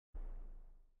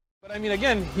But I mean,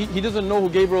 again, he doesn't know who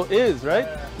Gabriel is, right?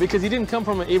 Because he didn't come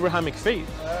from an Abrahamic faith.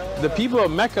 The people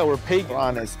of Mecca were pagan. The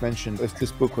Quran is mentioned, if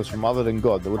this book was from other than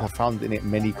God, they would have found in it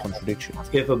many contradictions.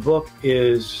 If a book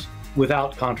is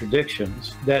without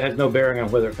contradictions, that has no bearing on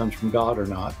whether it comes from God or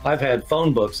not. I've had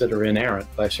phone books that are inerrant,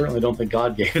 but I certainly don't think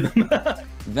God gave them.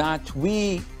 That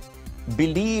we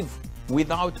believe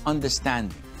without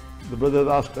understanding. The brother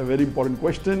asked a very important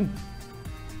question,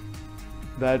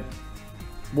 that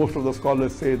most of the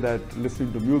scholars say that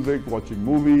listening to music, watching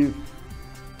movies,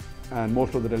 and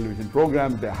most of the television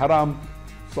programs, they're haram.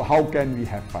 So how can we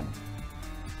have fun?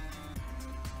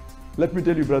 Let me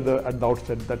tell you, brother, at the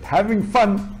outset, that having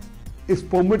fun is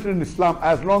permitted in Islam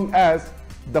as long as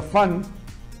the fun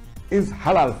is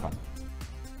halal fun.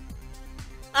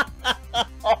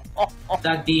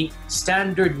 That the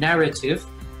standard narrative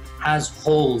has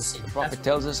holes in it. The Prophet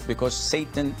tells us because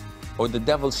Satan or the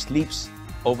devil sleeps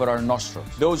over our nostrils.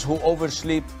 Those who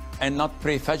oversleep and not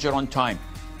pray Fajr on time,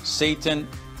 Satan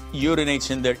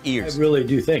urinates in their ears. I really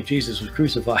do think Jesus was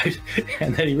crucified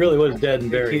and that he really was dead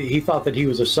and buried. He thought that he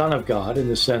was a son of God in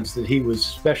the sense that he was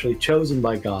specially chosen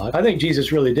by God. I think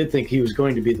Jesus really did think he was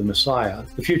going to be the Messiah,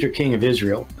 the future king of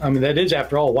Israel. I mean, that is,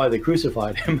 after all, why they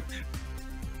crucified him.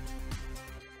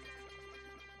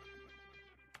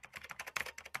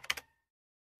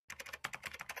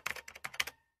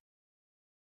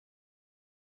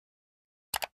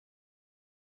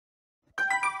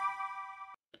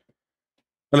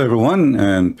 Hello everyone,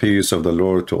 and peace of the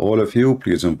Lord to all of you.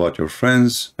 Please invite your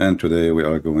friends, and today we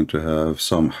are going to have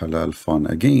some halal fun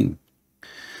again.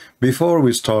 Before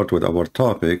we start with our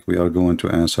topic, we are going to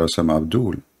answer some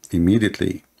Abdul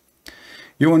immediately.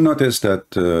 You will notice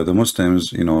that the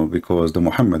Muslims, because the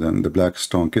Muhammadan, the black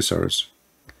stone kissers,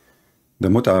 the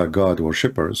Mut'a God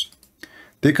worshippers,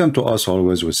 they come to us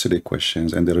always with silly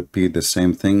questions and they repeat the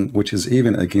same thing, which is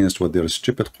even against what their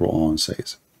stupid Quran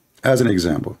says. As an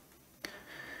example,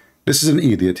 this is an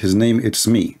idiot, his name, it's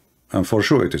me. And for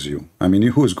sure it is you. I mean,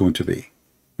 who is going to be,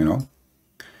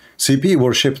 CP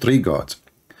worship 3 gods.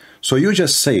 So you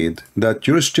just said that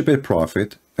your stupid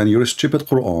prophet and your stupid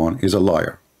Quran is a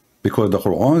liar. Because the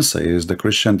Quran says the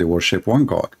Christian, they worship 1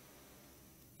 God.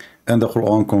 And the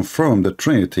Quran confirmed the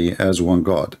Trinity as 1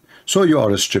 God. So you are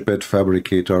a stupid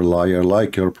fabricator, liar,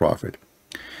 like your prophet.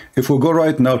 If we go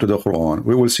right now to the Quran,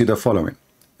 we will see the following.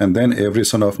 And then every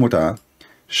son of Mut'a,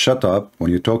 shut up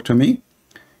when you talk to me,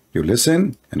 you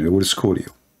listen, and we will school you.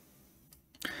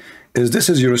 Is this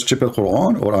your stupid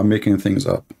Quran, or I'm making things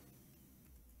up?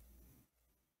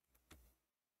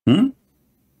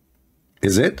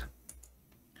 Is it?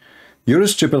 Your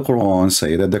stupid Quran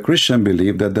say that the Christian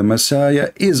believe that the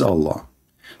Messiah is Allah.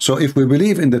 So if we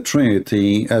believe in the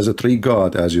Trinity as a 3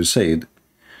 God, as you said,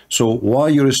 so why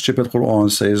your stupid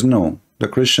Quran says no? The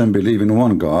Christian believe in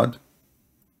 1 God,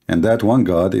 and that 1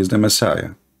 God is the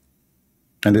Messiah.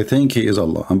 And they think he is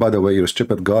Allah. And by the way, your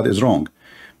stupid God is wrong.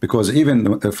 Because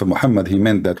even if Muhammad, he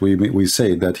meant that we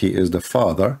say that he is the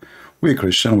Father, we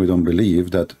Christian, we don't believe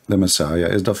that the Messiah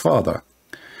is the Father.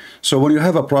 So when you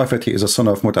have a prophet, he is a son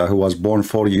of Mut'a who was born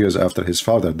 4 years after his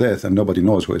father's death, and nobody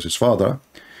knows who is his father,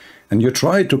 and you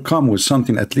try to come with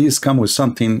something, at least come with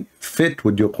something fit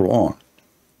with your Quran.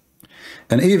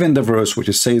 And even the verse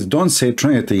which says, don't say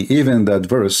Trinity, even that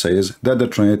verse says that the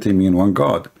Trinity mean 1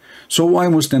 God. So why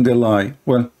Muslims they lie?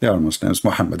 Well, they are Muslims,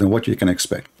 Muhammad, and what you can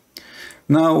expect.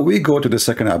 Now we go to the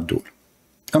second Abdul.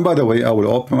 And by the way, I will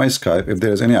open my Skype if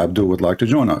there is any Abdul would like to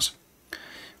join us.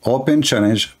 Open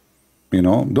challenge,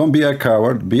 don't be a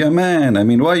coward, be a man. I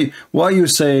mean, why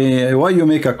you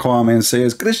make a comment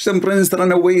says, Christian Prince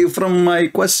run away from my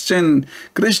question.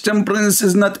 Christian Prince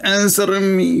is not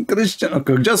answering me. Christian,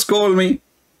 okay, just call me.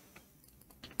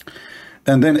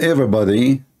 And then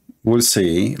everybody will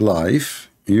say live,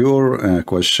 your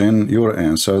question, your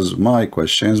answers, my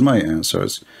questions, my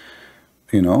answers,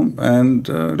 and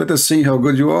let us see how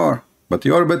good you are. But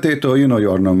you are a potato,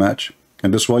 you are no match,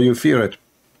 and that's why you fear it.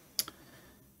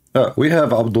 We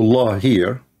have Abdullah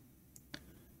here.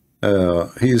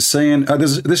 He's saying,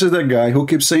 this is the guy who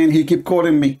keeps saying he keep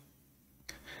calling me.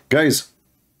 Guys,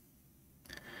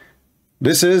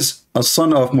 this is a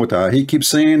son of Mut'a. He keeps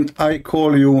saying, I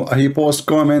call you. He posts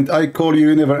comment, I call you,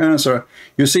 you never answer.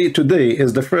 You see, today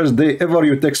is the first day ever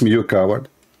you text me, you coward.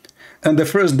 And the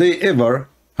first day ever,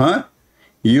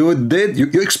 you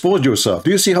exposed yourself.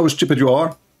 Do you see how stupid you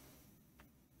are?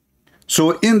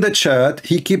 So in the chat,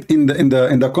 he keep in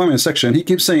the comment section, he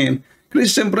keeps saying,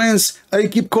 Christian Prince, I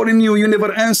keep calling you, you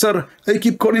never answer. I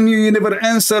keep calling you, you never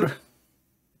answer.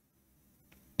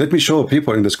 Let me show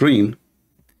people in the screen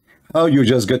how you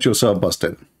just get yourself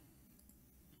busted.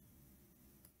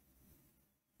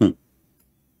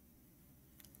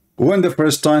 When the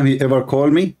first time he ever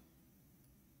called me?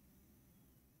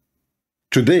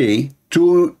 Today,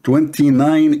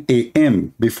 2:29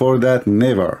 a.m. Before that,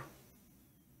 never.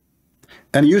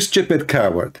 And you stupid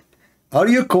coward, are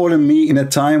you calling me in a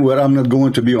time where I'm not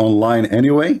going to be online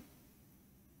anyway?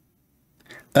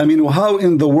 I mean, how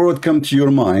in the world come to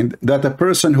your mind that a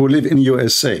person who live in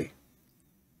USA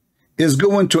is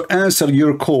going to answer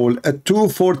your call at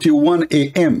 2:41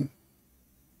 a.m.?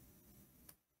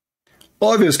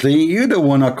 Obviously, you don't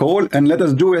want to call, and let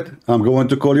us do it. I'm going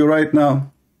to call you right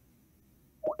now.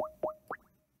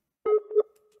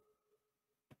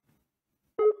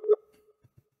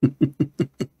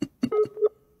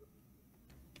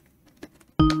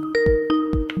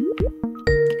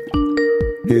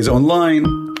 He's online.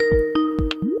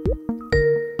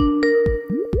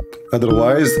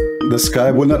 Otherwise, the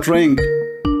Skype will not ring.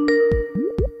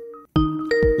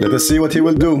 Let us see what he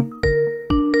will do.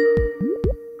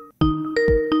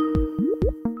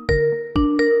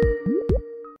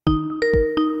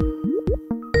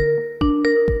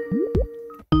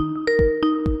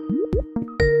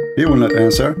 He will not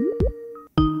answer.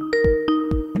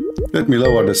 Let me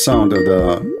lower the sound of the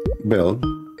bell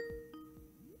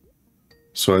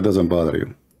so it doesn't bother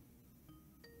you.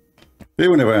 He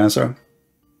will never answer.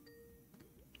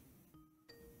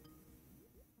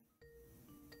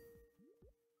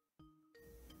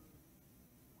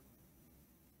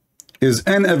 Is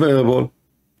unavailable.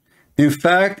 In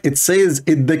fact, it says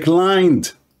it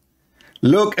declined.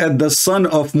 Look at the son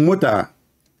of Muta.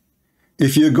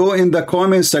 If you go in the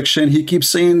comment section, he keeps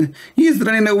saying, he's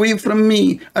running away from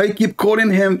me. I keep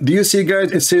calling him. Do you see,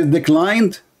 guys? It says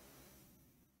declined.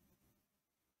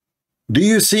 Do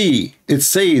you see? It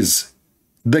says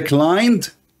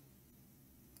declined.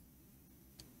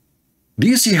 Do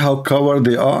you see how coward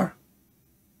they are?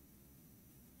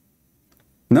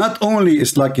 Not only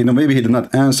it's like, you know, maybe he did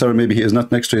not answer, maybe he is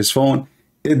not next to his phone.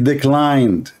 It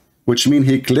declined, which means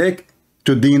he clicked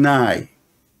to deny.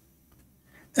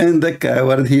 And the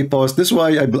coward, he posts, this is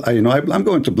why I'm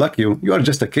going to block you. You are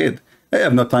just a kid. I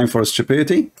have no time for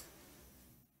stupidity.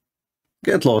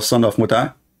 Get lost, son of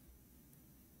Muta.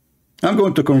 I'm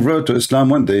going to convert to Islam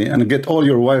one day and get all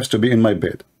your wives to be in my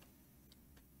bed.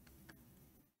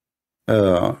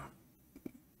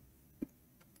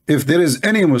 If there is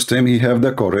any Muslim, he have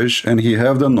the courage and he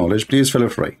have the knowledge, please feel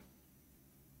free.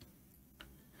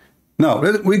 Now,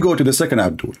 we go to the second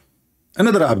Abdul.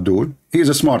 Another Abdul, he is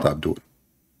a smart Abdul.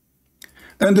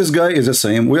 And this guy is the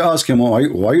same. We ask him,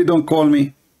 why you don't call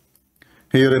me?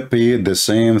 He repeat the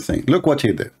same thing. Look what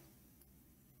he did.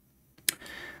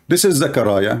 This is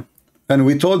Zechariah, and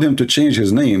we told him to change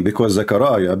his name because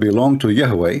Zechariah belonged to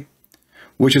Yahweh,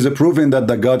 which is proving that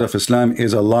the God of Islam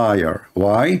is a liar.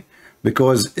 Why?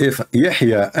 Because if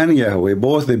Yahya and Yahweh,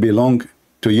 both they belong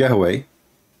to Yahweh,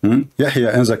 Yahya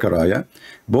and Zechariah,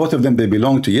 both of them, they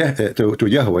belong to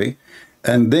Yahweh,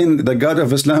 and then the God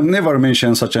of Islam never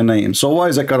mentioned such a name. So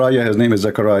why Zechariah, his name is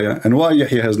Zechariah, and why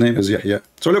Yahya, his name is Yahya?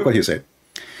 So look what he said.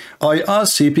 I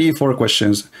asked CP 4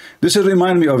 questions. This will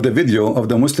remind me of the video of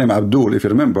the Muslim Abdul, if you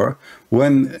remember,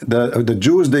 when the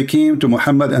Jews, they came to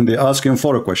Muhammad and they asked him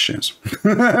 4 questions.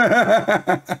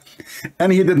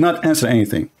 And he did not answer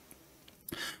anything.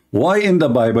 Why in the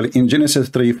Bible, in Genesis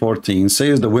 3:14,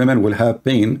 says the women will have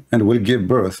pain and will give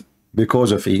birth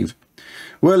because of Eve?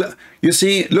 Well, you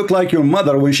see, look like your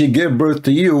mother, when she gave birth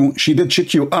to you, she did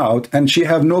shit you out and she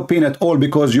have no pain at all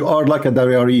because you are like a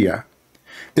diarrhea.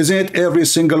 Isn't it every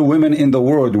single woman in the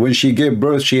world, when she gave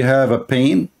birth, she have a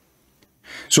pain?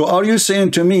 So are you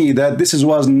saying to me that this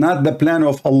was not the plan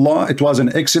of Allah, it was an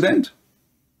accident?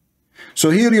 So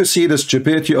here you see the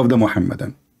stupidity of the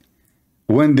Muhammadan.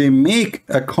 When they make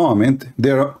a comment,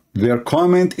 their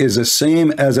comment is the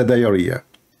same as a diarrhea.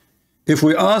 If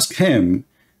we ask him,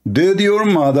 did your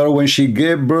mother, when she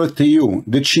gave birth to you,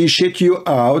 did she shit you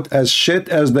out as shit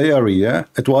as diarrhea?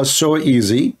 It was so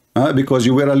easy because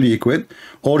you were a liquid,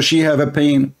 or she have a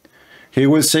pain. He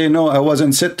will say, no, I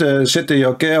wasn't shitty,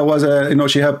 okay, I was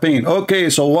she have pain. Okay,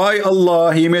 so why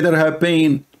Allah, he made her have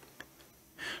pain?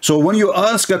 So when you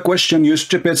ask a question, you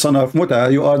stupid son of Muta,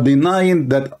 you are denying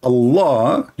that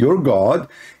Allah, your God,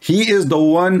 he is the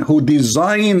one who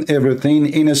designed everything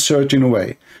in a certain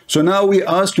way. So now we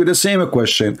ask you the same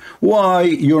question. Why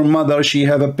your mother, she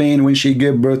have a pain when she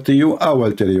gave birth to you? I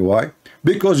will tell you why.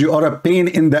 Because you are a pain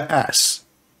in the ass.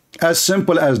 As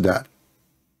simple as that.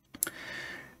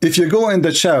 If you go in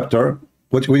the chapter,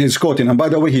 what he is quoting, and by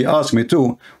the way, he asked me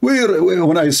too,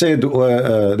 when I said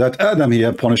that Adam, he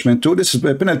had punishment too, this is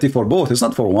a penalty for both, it's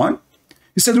not for one.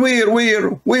 He said,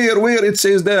 where it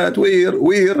says that,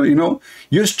 where, you know,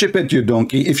 you stupid, you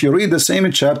donkey. If you read the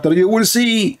same chapter, you will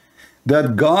see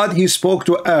that God, he spoke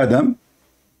to Adam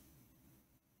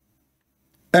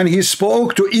and he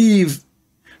spoke to Eve.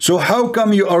 So how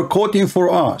come you are quoting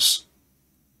for us?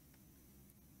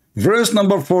 Verse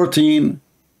number 14.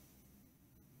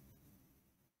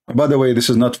 By the way, this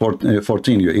is not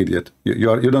 14, you idiot.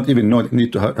 You don't even know,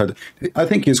 need to have, I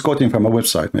think he's quoting from a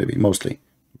website, maybe, mostly.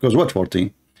 Because what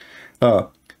 14?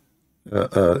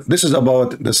 This is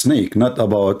about the snake, not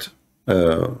about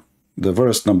the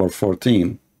verse number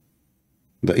 14.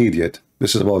 The idiot.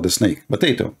 This is about the snake.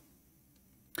 Potato.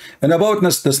 And about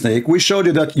the snake, we showed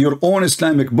you that your own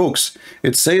Islamic books,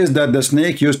 it says that the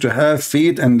snake used to have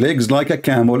feet and legs like a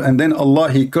camel, and then Allah,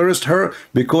 he cursed her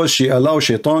because she allowed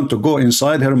shaitan to go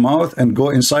inside her mouth and go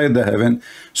inside the heaven.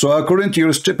 So according to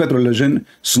your stupid religion,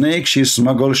 snake, she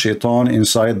smuggled shaitan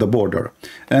inside the border.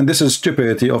 And this is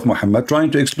stupidity of Muhammad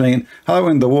trying to explain how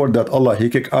in the world that Allah, he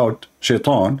kicked out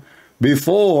shaitan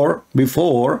before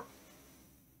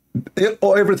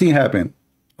everything happened.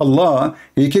 Allah,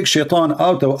 he kicked shaitan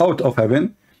out of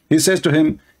heaven. He says to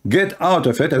him, get out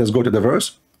of it. Let's go to the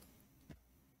verse.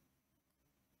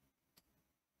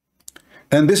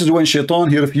 And this is when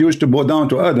shaitan, he refused to bow down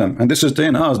to Adam. And this is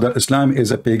telling us that Islam is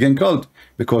a pagan cult.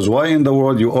 Because why in the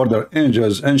world you order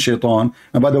angels and shaitan?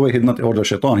 And by the way, he did not order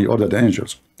shaitan, he ordered the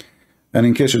angels. And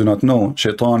in case you do not know,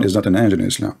 shaitan is not an angel in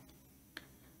Islam.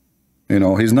 You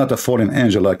know, he's not a fallen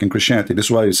angel like in Christianity. This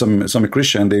is why some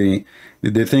Christian, they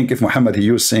think if Muhammad, he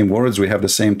used same words, we have the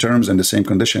same terms and the same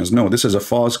conditions. No, this is a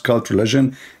false cult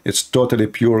religion. It's totally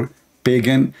pure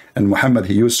pagan. And Muhammad,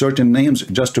 he used certain names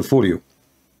just to fool you.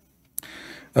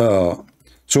 So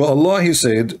Allah, he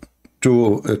said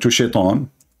to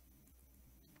shaitan,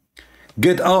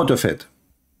 get out of it.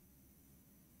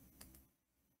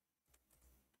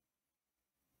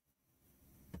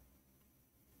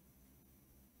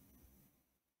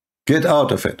 Get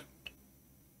out of it.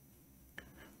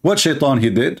 What shaitan he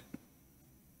did?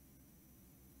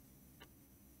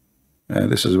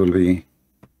 This is will be,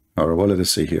 or what let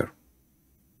us see here.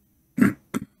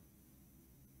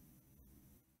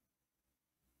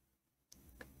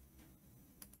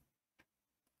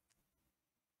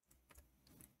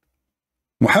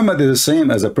 Muhammad is the same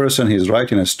as a person, he is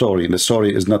writing a story. The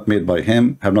story is not made by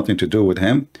him, have nothing to do with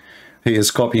him. He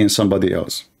is copying somebody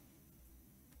else.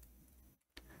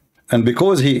 And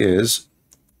because he is,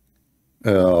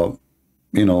 an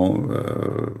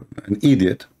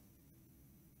idiot,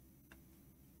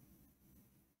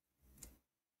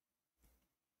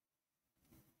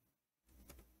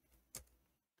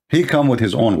 he come with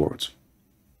his own words.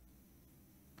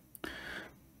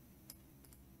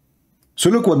 So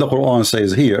look what the Quran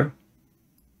says here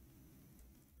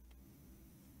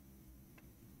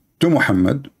to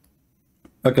Muhammad,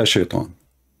 aka shaitan.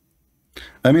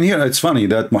 I mean, here it's funny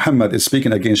that Muhammad is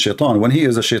speaking against shaitan when he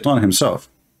is a shaitan himself.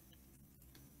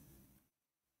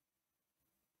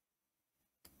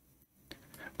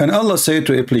 And Allah said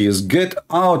to Iblis, get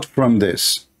out from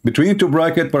this. Between two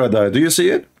bracket paradise. Do you see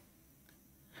it?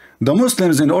 The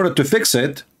Muslims, in order to fix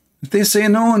it, they say,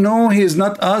 no, he is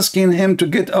not asking him to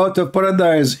get out of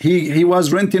paradise. He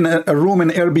was renting a room in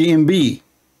Airbnb.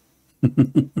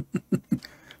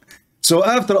 So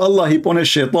after Allah, he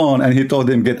punished shaitan and he told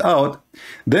him, get out.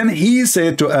 Then he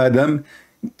said to Adam,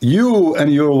 you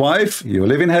and your wife, you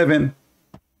live in heaven.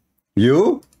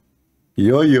 You,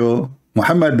 yo-yo,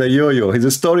 Muhammad the yo-yo.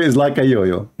 His story is like a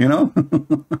yo-yo, you know?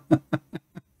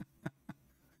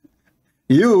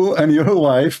 You and your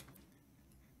wife,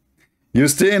 you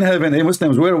stay in heaven. Hey,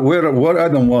 Muslims, where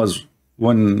Adam was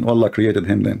when Allah created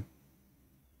him then?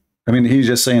 I mean, he's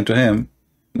just saying to him,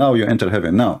 now you enter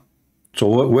heaven now.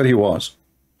 So where he was?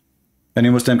 Any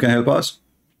Muslim can help us?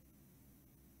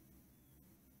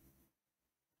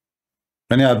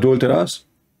 Any Abdul tell us?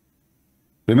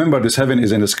 Remember, this heaven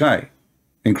is in the sky.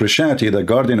 In Christianity, the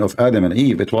garden of Adam and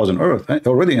Eve, it was on earth.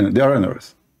 Already they are on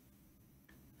earth.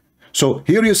 So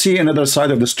here you see another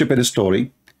side of the stupid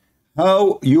story.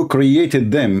 How you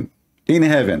created them in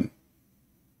heaven.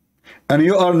 And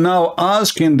you are now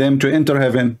asking them to enter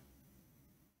heaven.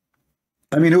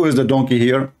 I mean, who is the donkey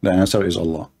here? The answer is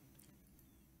Allah.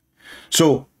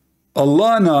 So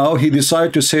Allah now, he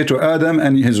decided to say to Adam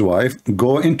and his wife,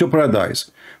 go into paradise.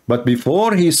 But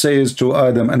before he says to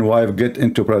Adam and wife, get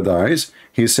into paradise,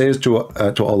 he says to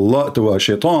Allah, to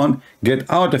shaitan, get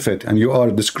out of it, and you are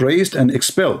disgraced and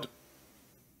expelled.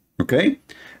 Okay?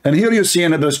 And here you see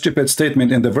another stupid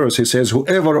statement in the verse. He says,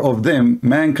 whoever of them,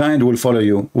 mankind will follow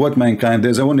you. What mankind?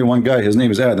 There's only one guy, his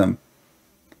name is Adam.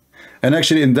 And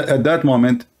actually, at that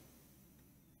moment,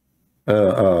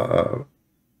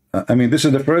 I mean, this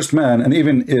is the first man, and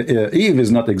even Eve does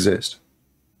not exist.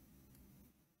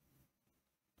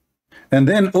 And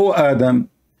then, O Adam,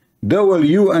 dwell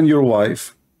you and your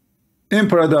wife in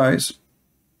paradise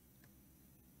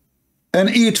and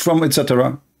eat from,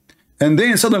 etc. And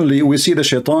then suddenly we see the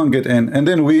shaitan get in, and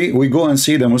then we go and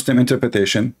see the Muslim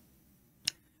interpretation.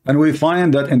 And we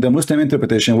find that in the Muslim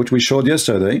interpretation, which we showed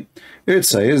yesterday, it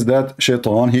says that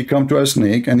shaitan, he come to a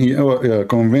snake and he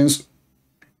convinced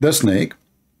the snake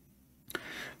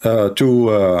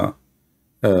to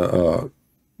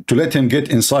let him get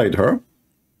inside her.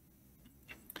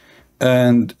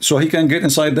 And so he can get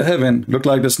inside the heaven. Looked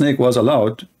like the snake was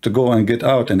allowed to go and get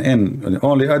out and in. And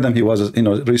only Adam, he was, you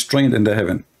know, restrained in the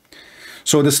heaven.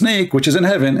 So the snake, which is in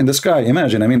heaven, in the sky,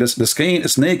 imagine, I mean, the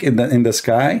snake in the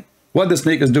sky, what the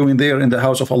snake is doing there in the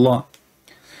house of Allah.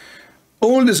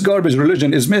 All this garbage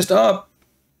religion is messed up.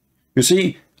 You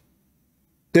see,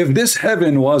 if this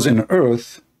heaven was in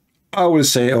earth, I will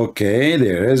say, okay,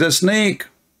 there is a snake.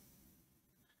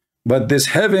 But this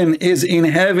heaven is in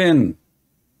heaven.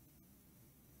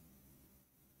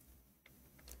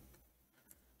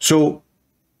 So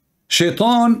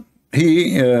shaitan,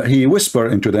 he whisper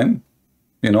into them,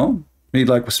 you know, he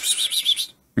like,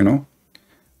 you know,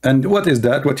 and what is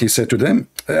that? What he said to them?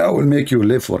 I will make you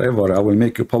live forever. I will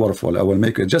make you powerful. I will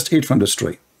make you just eat from the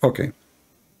tree. Okay.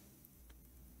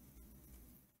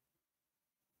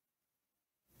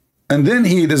 And then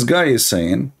this guy is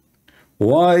saying,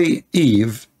 why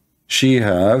Eve, she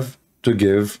have to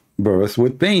give birth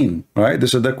with pain, right?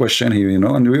 This is the question here, you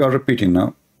know, and we are repeating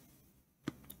now.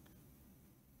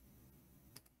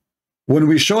 When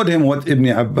we showed him what Ibn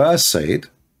Abbas said,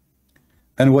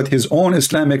 and what his own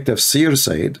Islamic tafsir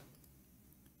said,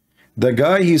 the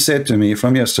guy, he said to me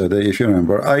from yesterday, if you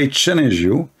remember, I challenge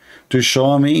you to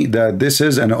show me that this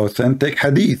is an authentic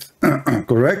hadith.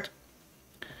 Correct?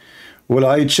 Well,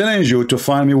 I challenge you to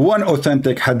find me one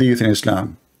authentic hadith in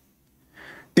Islam.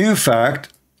 In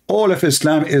fact, all of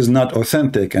Islam is not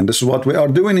authentic, and this is what we are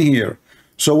doing here.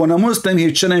 So when a Muslim,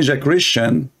 he challenged a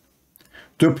Christian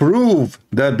to prove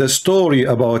that the story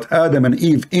about Adam and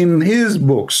Eve in his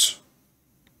books,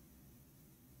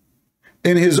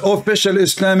 in his official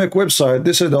Islamic website,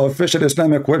 this is the official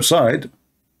Islamic website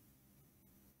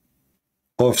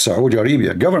of Saudi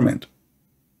Arabia government.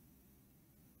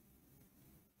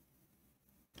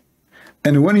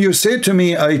 And when you say to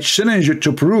me, I challenge you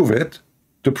to prove it,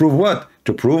 to prove what?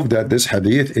 To prove that this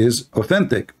hadith is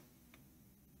authentic.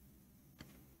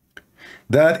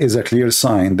 That is a clear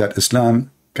sign that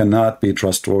Islam cannot be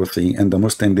trustworthy, and the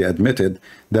Muslim, they admitted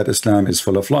that Islam is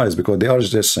full of lies, because they are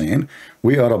just saying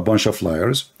we are a bunch of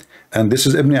liars. And this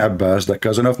is Ibn Abbas, the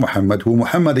cousin of Muhammad, who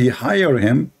Muhammad, he hired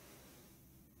him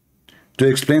to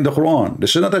explain the Quran.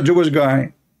 This is not a Jewish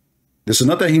guy, this is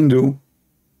not a Hindu,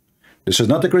 this is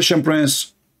not a Christian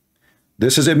prince,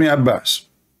 this is Ibn Abbas.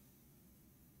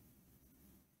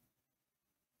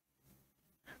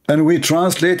 And we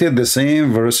translated the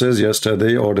same verses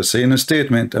yesterday, or the same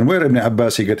statement. And where Ibn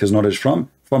Abbas, he get his knowledge from?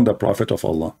 From the Prophet of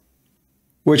Allah,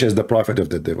 which is the prophet of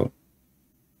the devil.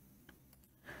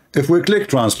 If we click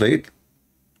translate,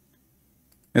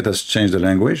 let us change the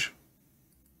language.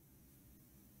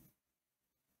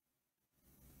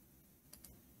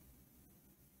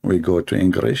 We go to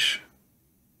English.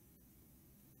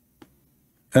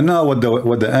 And now what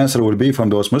the answer will be from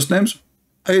those Muslims?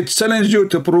 I challenge you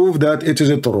to prove that it is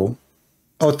true,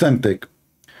 authentic.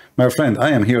 My friend, I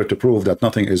am here to prove that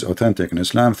nothing is authentic in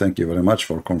Islam. Thank you very much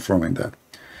for confirming that.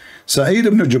 Sa'id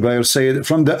ibn Jubair said,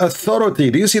 from the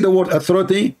authority, do you see the word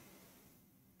authority?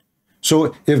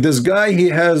 So if this guy, he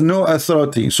has no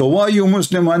authority, so why you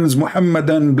Muslim ones,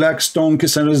 Muhammadan, Blackstone,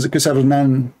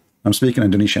 Kisarnan, I'm speaking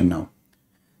Indonesian now,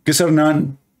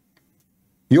 Kisarnan,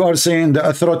 you are saying the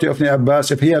authority of Ibn Abbas,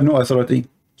 if he have no authority.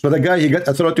 So the guy, he got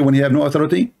authority when he have no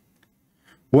authority.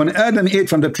 When Adam ate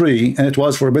from the tree and it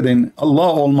was forbidden, Allah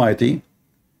Almighty,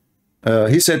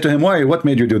 he said to him, why? What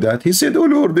made you do that? He said, oh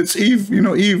Lord, it's Eve. You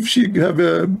know, Eve, she have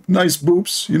nice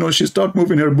boobs. You know, she start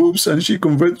moving her boobs and she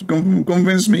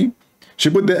convinced me.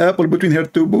 She put the apple between her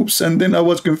two boobs, and then I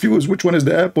was confused. Which one is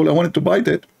the apple? I wanted to bite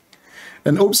it.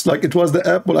 And oops, like it was the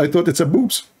apple. I thought it's a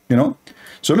boobs, you know.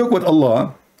 So look what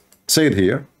Allah said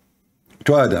here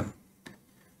to Adam.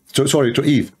 Sorry, to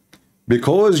Eve.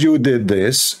 Because you did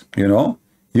this, you know,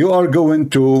 you are going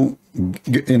to,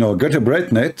 you know, get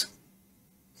pregnant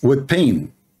with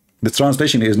pain. The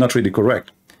translation is not really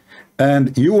correct.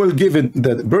 And you will give it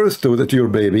that birth to your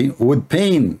baby with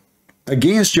pain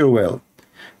against your will.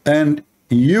 And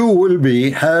you will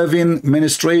be having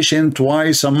menstruation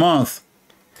twice a month.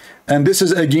 And this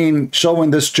is again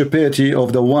showing the stupidity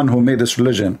of the one who made this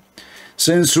religion.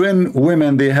 Since when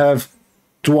women, they have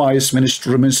twice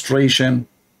menstruation?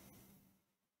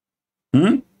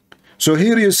 So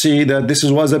here you see that this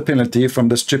was a penalty from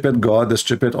the stupid God, the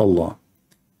stupid Allah.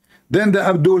 Then the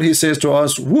Abdul, he says to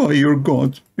us, why your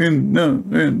God? He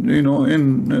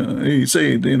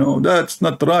said, that's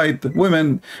not right.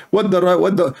 Women, what's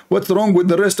wrong with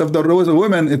the rest of the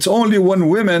women? It's only one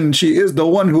woman. She is the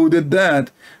one who did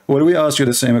that. Well, we ask you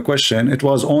the same question. It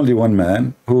was only one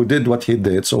man who did what he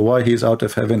did. So why he's out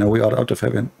of heaven and we are out of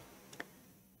heaven?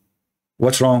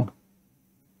 What's wrong?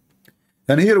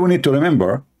 And here we need to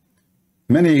remember,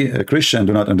 many Christians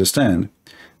do not understand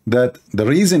that the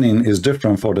reasoning is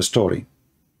different for the story.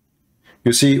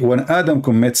 You see, when Adam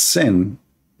commits sin,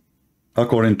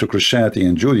 according to Christianity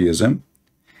and Judaism,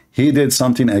 he did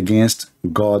something against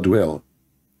God's will.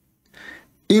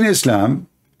 In Islam,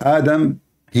 Adam,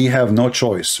 he have no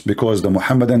choice because the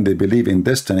Muhammadan, they believe in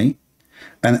destiny,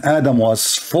 and Adam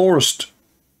was forced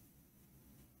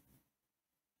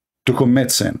to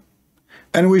commit sin.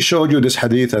 And we showed you this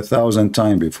hadith 1,000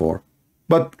 times before,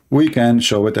 but we can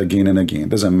show it again and again.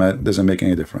 Doesn't make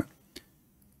any difference.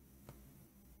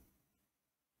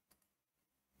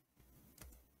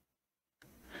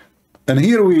 And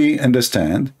here we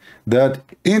understand that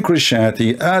in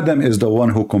Christianity, Adam is the one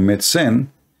who commits sin.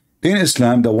 In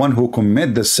Islam, the one who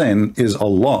commits the sin is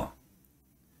Allah.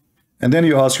 And then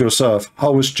you ask yourself,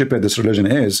 how stupid this religion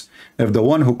is. If the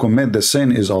one who commits the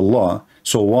sin is Allah,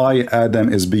 so why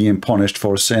Adam is being punished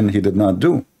for sin he did not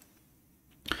do?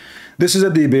 This is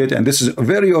a debate, and this is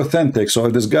very authentic. So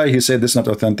if this guy, he said this is not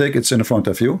authentic, it's in front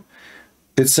of you.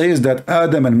 It says that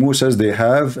Adam and Moses, they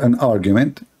have an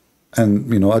argument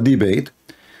and, a debate.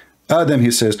 Adam, he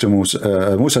says to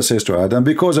Musa, Musa says to Adam,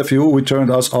 because of you, we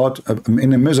turned us out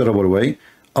in a miserable way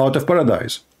out of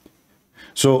paradise.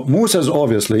 So Moses,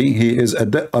 obviously, he is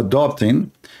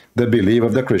adopting the belief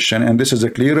of the Christian, and this is a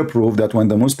clear proof that when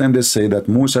the Muslims, they say that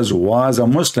Moses was a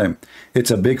Muslim,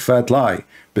 it's a big fat lie.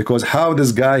 Because how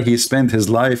this guy, he spent his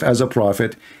life as a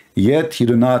prophet, yet he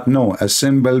do not know a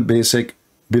simple basic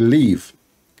belief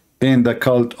in the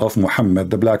cult of Muhammad,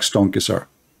 the black stone kisser,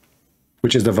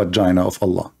 which is the vagina of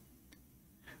Allah.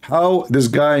 How this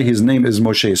guy, his name is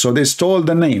Moshe. So they stole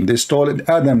the name, they stole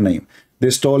Adam name, they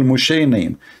stole Moshe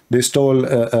name, they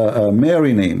stole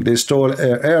Mary name, they stole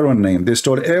Aaron name, they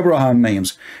stole Abraham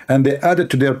names, and they added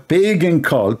to their pagan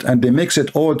cult, and they mix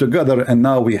it all together, and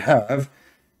now we have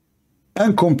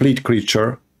an incomplete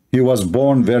creature. He was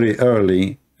born very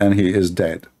early, and he is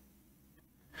dead.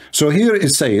 So here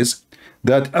it says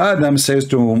that Adam says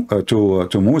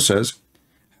to Moses,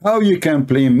 how you can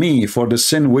blame me for the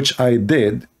sin which I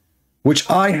did, which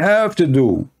I have to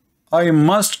do, I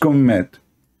must commit,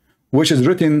 which is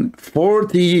written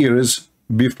 40 years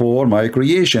before my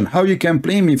creation. How you can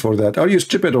blame me for that? Are you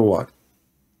stupid or what?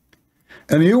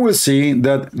 And you will see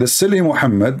that the silly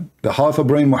Muhammad, the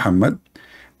half-a-brain Muhammad,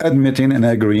 admitting and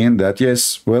agreeing that,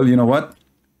 yes, well, you know what?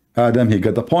 Adam, he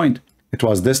got the point. It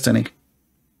was destiny.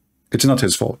 It's not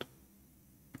his fault.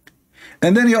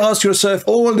 And then you ask yourself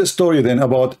all the story then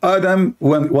about Adam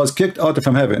when was kicked out of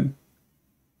heaven.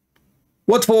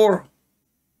 What for?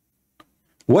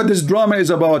 What this drama is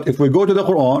about, if we go to the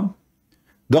Quran,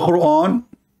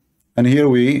 and here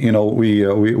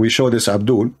we show this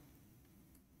Abdul.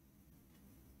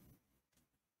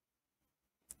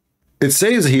 It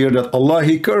says here that Allah,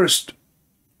 he cursed.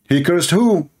 He cursed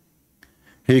who?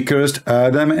 He cursed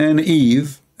Adam and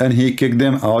Eve, and he kicked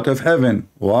them out of heaven.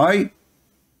 Why?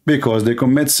 Because they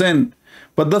commit sin.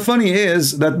 But the funny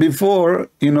is that before,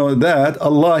 that,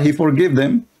 Allah, he forgave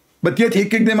them, but yet he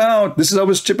kicked them out. This is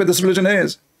how stupid this religion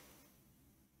is.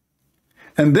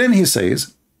 And then he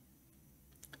says,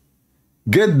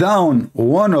 get down,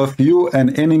 one of you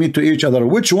an enemy to each other.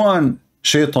 Which one?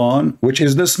 Shaitan, which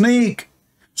is the snake.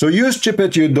 So you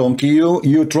stupid, you donkey,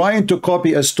 you trying to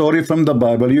copy a story from the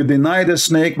Bible. You deny the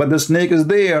snake, but the snake is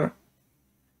there.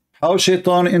 How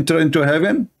Shaitan enter into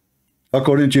heaven?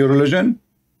 According to your religion,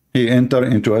 he entered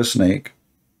into a snake.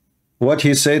 What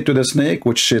he said to the snake,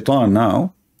 which Shaitan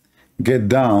now, get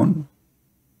down,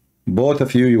 both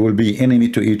of you, you will be enemy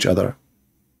to each other.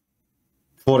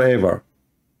 Forever.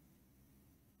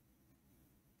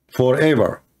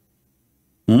 Forever.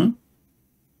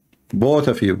 Both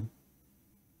of you.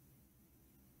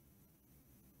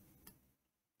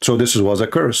 So this was a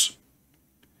curse.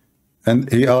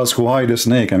 And he asked, why the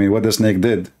snake? I mean, what the snake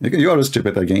did. You are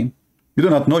stupid again. You do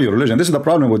not know your religion. This is the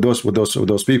problem with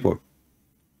those people.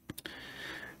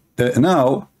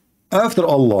 Now, after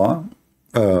Allah,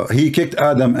 he kicked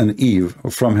Adam and Eve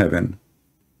from heaven.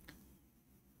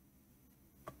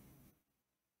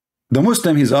 The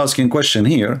Muslim, he's asking question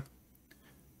here,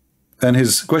 and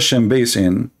his question based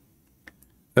in,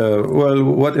 well,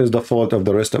 what is the fault of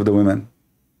the rest of the women?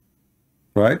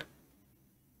 Right?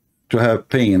 to have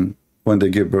pain when they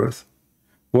give birth?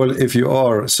 Well, if you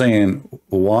are saying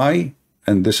why,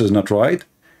 and this is not right,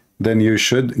 then you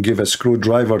should give a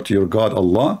screwdriver to your God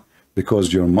Allah,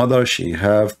 because your mother, she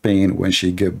have pain when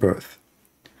she give birth.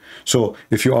 So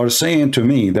if you are saying to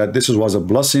me that this was a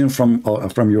blessing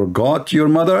from your God to your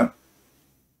mother,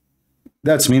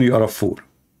 that's mean you are a fool.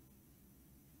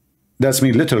 That's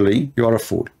mean literally you are a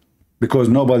fool, because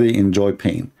nobody enjoy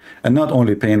pain. And not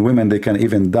only pain, women, they can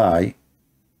even die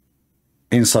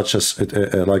in such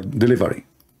a like delivery,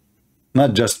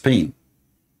 not just pain.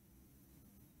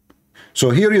 So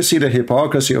here you see the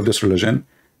hypocrisy of this religion.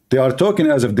 They are talking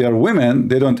as if they are women,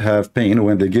 they don't have pain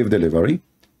when they give delivery.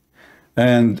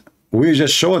 And we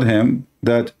just showed him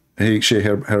that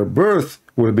her birth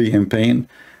will be in pain,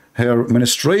 her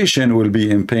menstruation will be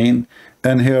in pain,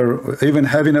 and her even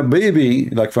having a baby,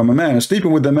 like from a man,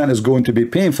 sleeping with the man is going to be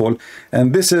painful.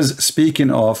 And this is speaking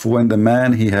of when the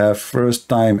man, he have first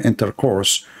time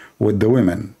intercourse with the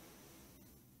women.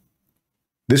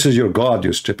 This is your God,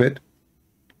 you stupid.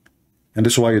 And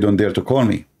this is why you don't dare to call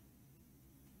me.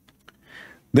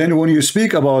 Then when you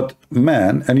speak about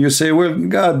man and you say, well,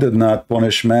 God did not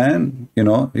punish man, you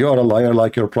know, you are a liar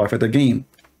like your prophet again.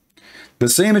 The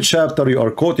same chapter you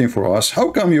are quoting for us, how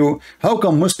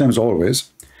come Muslims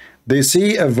always, they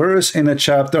see a verse in a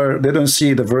chapter, they don't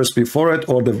see the verse before it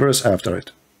or the verse after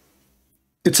it?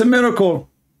 It's a miracle.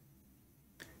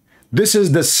 This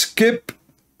is the skip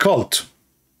cult.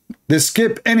 They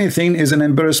skip anything is an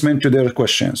embarrassment to their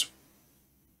questions.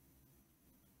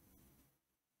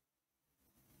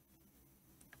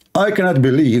 I cannot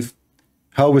believe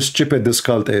how stupid this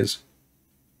cult is.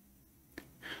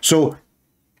 So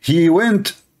he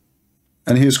went,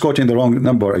 and he's quoting the wrong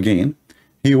number again.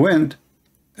 He went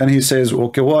and he says,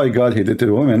 okay, why God he did to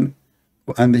the women?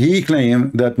 And he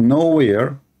claimed that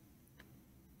nowhere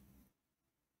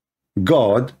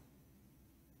God,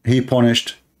 he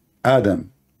punished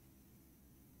Adam.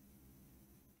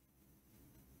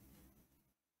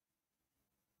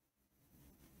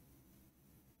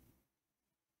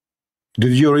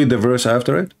 Did you read the verse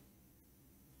after it?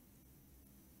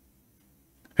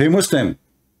 Hey Muslim,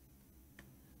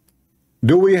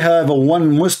 do we have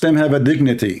one Muslim have a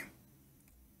dignity?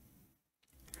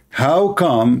 How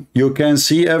come you can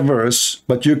see a verse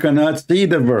but you cannot see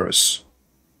the verse?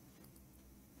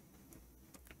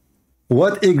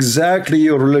 What exactly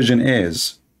your religion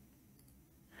is?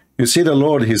 You see, the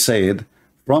Lord, he said,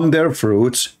 from their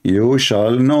fruits you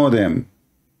shall know them.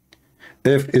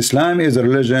 If Islam is a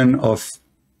religion of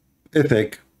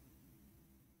ethic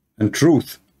and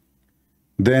truth,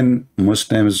 then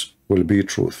Muslims will be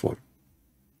truthful.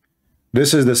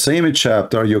 This is the same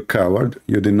chapter, you coward.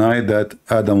 You denied that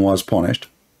Adam was punished.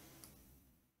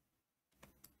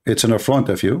 It's an affront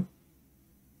of you.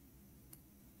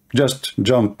 Just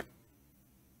jump,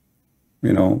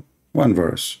 you know, one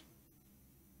verse.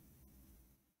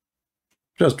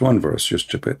 Just one verse, you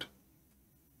stupid.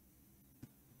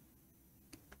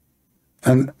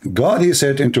 And God, he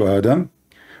said into Adam,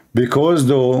 because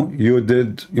though you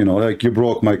did, you know, like you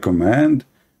broke my command,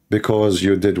 because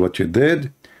you did what you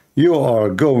did, you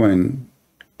are going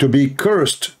to be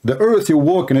cursed. The earth you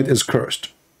walk in it is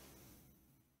cursed.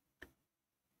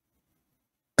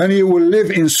 And you will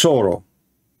live in sorrow.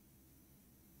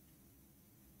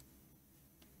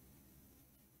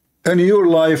 And your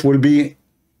life will be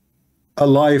a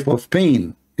life of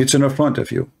pain. It's in front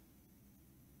of you.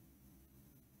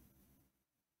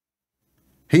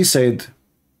 He said,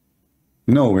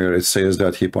 nowhere it says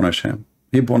that he punished him.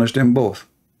 He punished them both.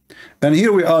 And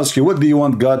here we ask you, what do you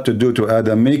want God to do to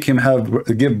Adam? Make him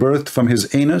give birth from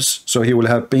his anus so he will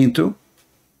have pain too?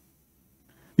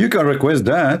 You can request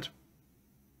that.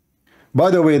 By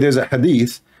the way, there's a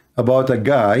hadith about a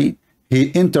guy,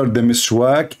 he entered the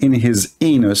miswak in his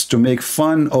anus to make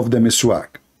fun of the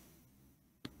miswak.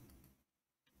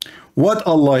 What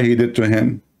Allah he did to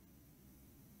him?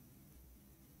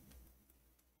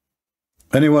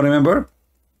 Anyone remember?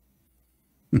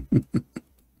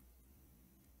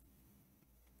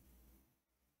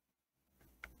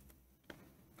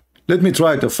 Let me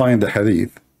try to find the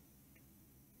hadith.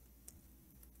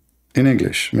 In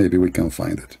English, maybe we can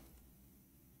find it.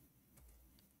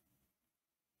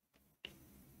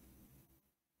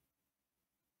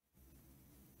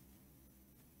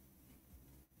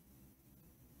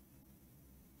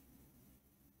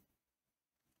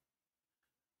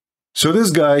 So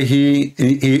this guy, he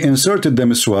inserted the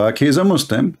miswak. He's a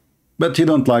Muslim, but he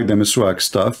don't like the miswak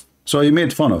stuff, so he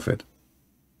made fun of it.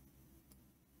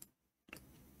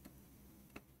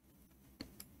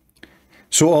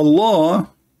 So Allah,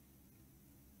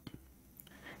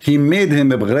 he made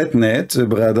him a bretnet, a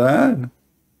brother,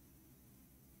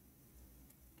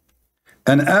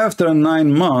 And after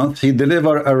 9 months, he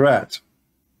delivered a rat.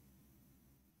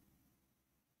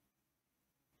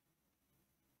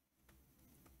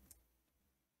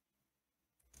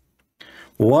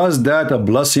 Was that a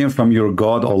blessing from your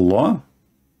God, Allah?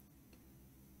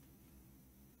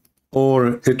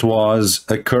 Or it was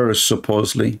a curse,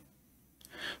 supposedly?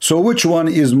 So which one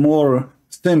is more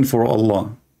sin for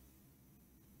Allah?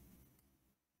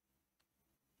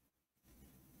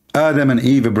 Adam and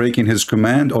Eve breaking his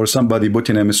command, or somebody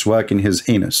putting a miswak in his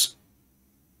anus?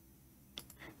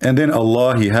 And then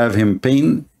Allah, he have him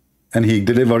pain, and he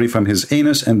deliver it from his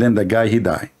anus, and then the guy, he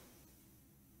die.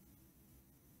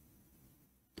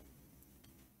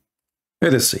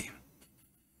 Let us see.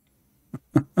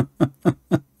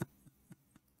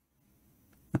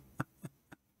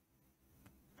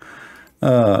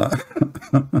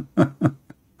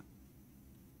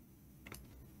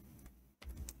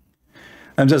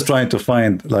 I'm just trying to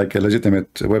find like a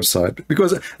legitimate website,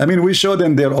 because I mean, we show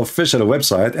them their official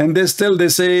website and they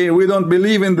say we don't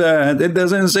believe in that. It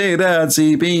doesn't say that,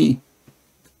 CP.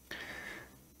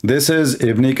 This is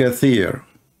Ibn Kathir.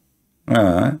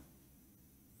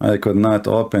 I could not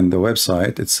open the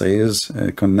website. It says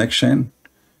connection.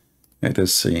 Let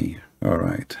us see. All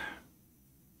right.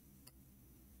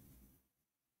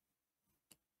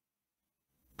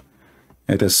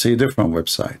 Let us see different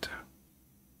website.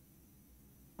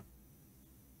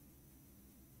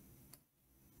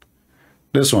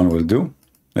 This one will do.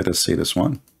 Let us see this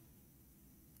one.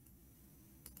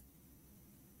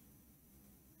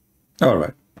 All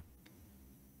right.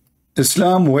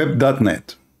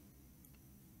 islamweb.net.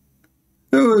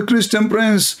 Oh, Christian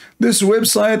Prince, this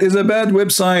website is a bad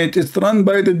website. It's run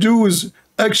by the Jews.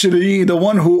 Actually, the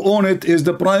one who owns it is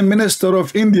the Prime Minister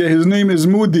of India. His name is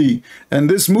Modi. And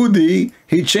this Modi,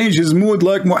 he changed his mood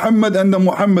like Muhammad and the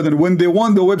Muhammadan. When they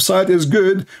want, the website is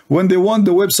good. When they want,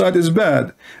 the website is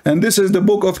bad. And this is the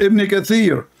book of Ibn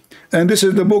Kathir. And this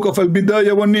is the book of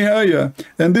Al-Bidayah wa Nihaya.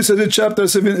 And this is the chapter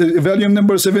 7, volume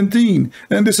number 17.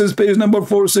 And this is page number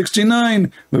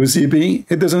 469. CP,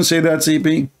 it doesn't say that,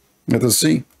 CP. Let us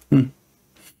see.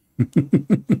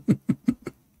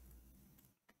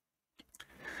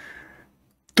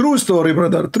 True story,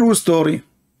 brother. True story.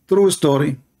 True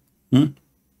story.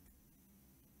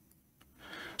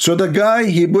 So the guy,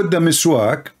 he put the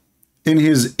miswak in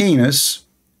his anus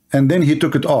and then he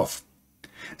took it off.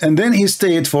 And then he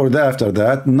stayed for after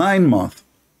that 9 months.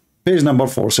 Page number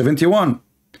 471.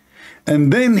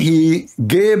 And then he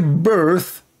gave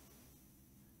birth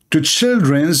to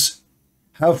children's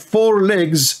have 4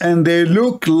 legs and they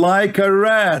look like a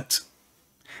rat.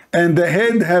 And the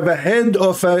head have a head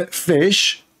of a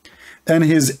fish, and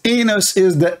his anus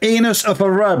is the anus of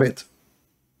a rabbit.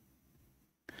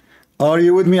 Are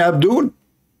you with me, Abdul?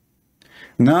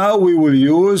 Now we will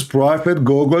use Prophet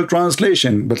Google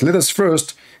Translation, but let us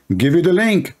first give you the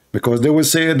link, because they will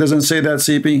say it doesn't say that,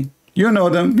 CP. You know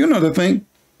them, you know the thing.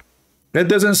 It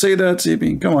doesn't say that,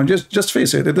 CP. Come on, just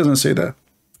face it, it doesn't say that.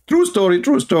 True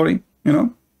story, you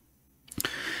know.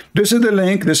 This is the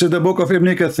link, this is the book of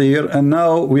Ibn Kathir, and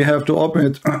now we have to open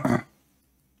it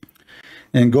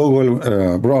in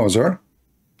Google browser,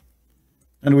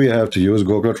 and we have to use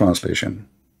Google Translation.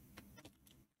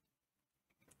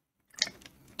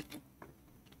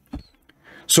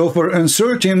 So for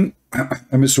inserting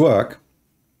a miswak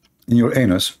in your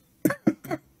anus,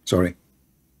 sorry,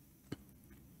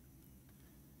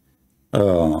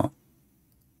 all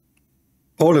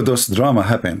of this drama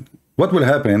happened. What will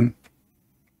happen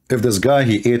if this guy,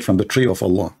 he ate from the tree of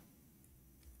Allah?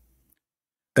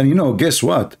 And you know, guess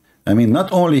what? I mean,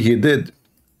 not only he did,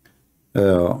 we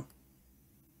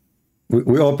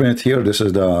open it here. This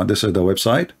is the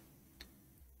website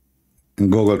in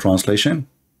Google Translation,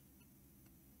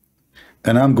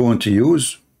 and I'm going to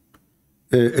use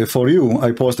for you.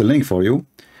 I post a link for you.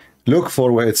 Look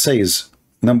for where it says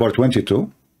number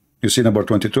 22. You see number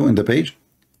 22 in the page,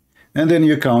 and then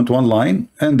you count one line,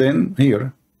 and then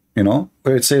here, you know,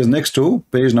 where it says next to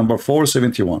page number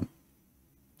 471.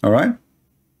 All right,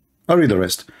 I'll read the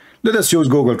rest. Let us use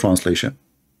Google Translation,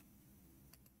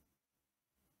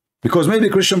 because maybe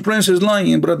Christian Prince is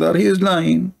lying, brother. He is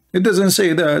lying. It doesn't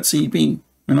say that, CP,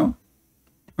 you know.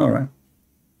 All right.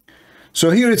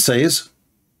 So here it says,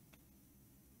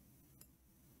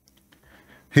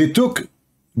 he took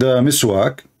the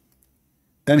miswak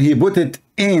and he put it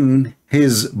in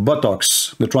his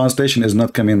buttocks. The translation is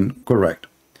not coming correct.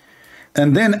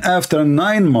 And then after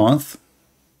 9 months,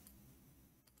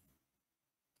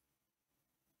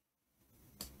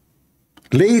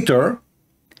 later,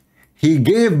 he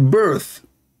gave birth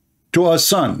to a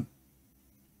son.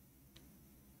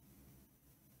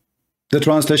 The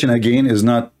translation again is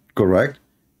not correct?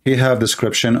 He have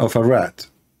description of a rat.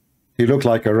 He looked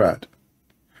like a rat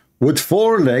with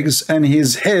 4 legs and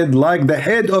his head like the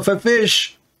head of a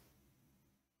fish.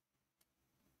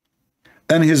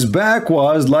 And his back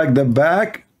was like the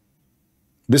back.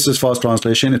 This is fast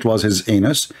translation. It was his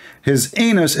anus. His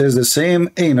anus is the same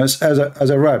anus as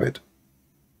a rabbit.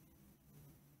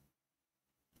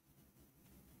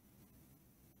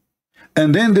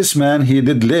 And then this man, he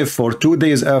did live for 2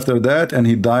 days after that, and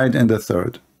he died in the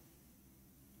 3rd.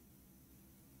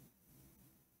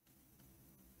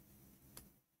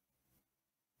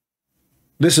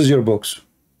 This is your books.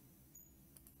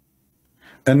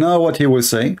 And now what he will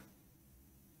say?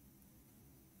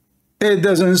 It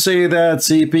doesn't say that,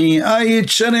 CP. I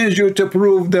challenge you to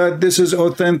prove that this is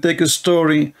authentic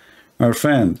story. Our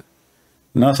friend,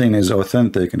 nothing is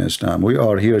authentic in Islam. We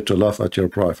are here to laugh at your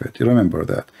prophet. You remember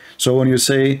that. So when you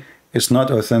say it's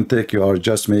not authentic, you are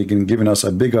just giving us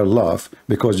a bigger laugh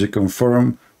because you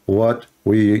confirm what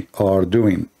we are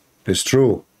doing. It's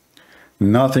true.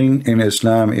 Nothing in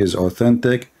Islam is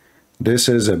authentic. This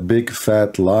is a big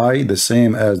fat lie, the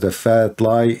same as the fat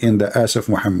lie in the ass of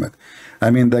Muhammad. I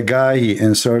mean, the guy, he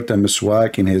insert a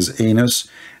miswak in his anus,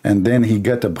 and then he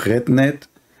got a bret in it.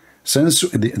 Since,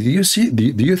 do you see,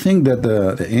 do you think that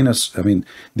the anus, I mean,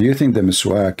 do you think the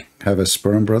miswak have a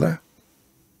sperm, brother?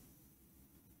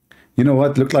 You know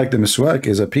what looked like the miswak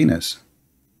is a penis.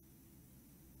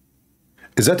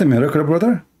 Is that a miracle,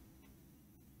 brother?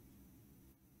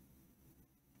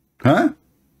 Huh?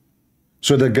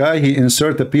 So the guy, he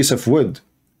insert a piece of wood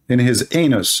in his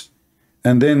anus,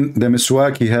 and then the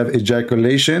miswak, he have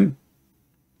ejaculation.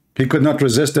 He could not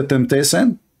resist the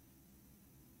temptation.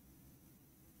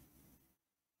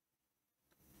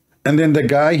 And then the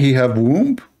guy, he have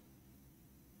womb.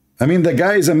 I mean, the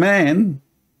guy is a man,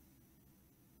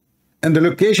 and the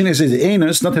location is his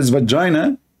anus, not his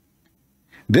vagina.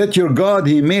 That your God,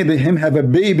 he made him have a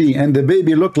baby, and the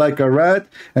baby looked like a rat.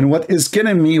 And what is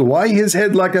killing me, why his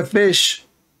head like a fish?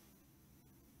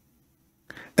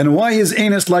 And why his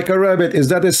anus like a rabbit? Is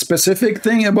that a specific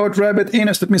thing about rabbit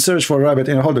anus? Let me search for rabbit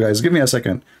anus. Hold on, guys, give me a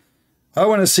second. I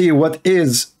want to see what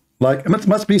is like. It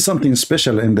must be something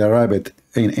special in the rabbit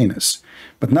anus.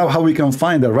 But now how we can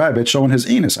find a rabbit showing his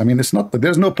anus? I mean, it's not,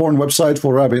 there's no porn website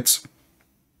for rabbits.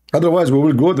 Otherwise, we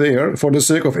will go there for the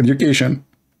sake of education.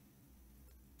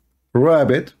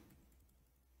 Rabbit.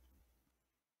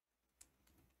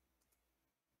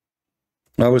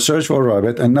 I will search for a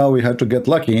rabbit, and now we have to get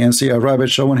lucky and see a rabbit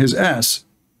showing his ass.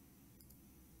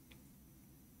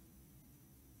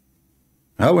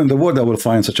 How in the world I will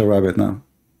find such a rabbit now?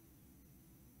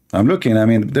 I'm looking, I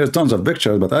mean, there's tons of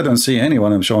pictures, but I don't see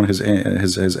anyone showing his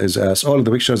ass. All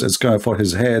the pictures is kind of for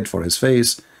his head, for his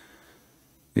face.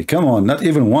 Hey, come on, not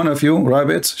even one of you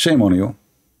rabbits? Shame on you.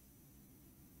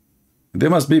 They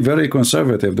must be very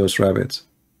conservative, those rabbits.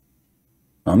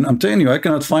 I'm telling you, I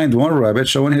cannot find one rabbit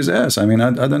showing his ass. I mean,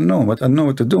 I don't know, but I don't know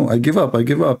what to do. I give up.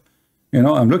 You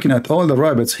know, I'm looking at all the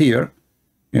rabbits here,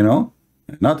 you know.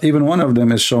 Not even one of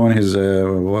them is showing his,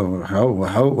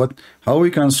 how we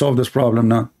can solve this problem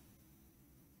now?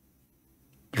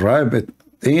 Rabbit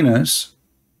anus,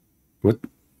 what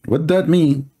that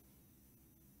mean?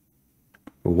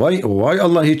 Why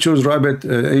Allah, he chose rabbit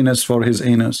anus for his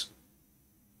anus?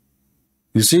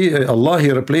 You see, Allah, he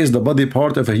replaced the body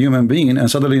part of a human being, and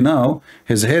suddenly now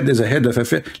his head is a head of a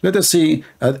fish. Let us see,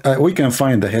 we can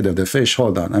find the head of the fish.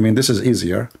 Hold on, I mean, this is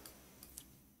easier.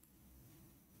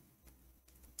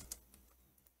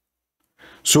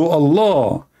 So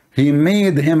Allah, he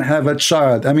made him have a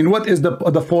child. I mean, what is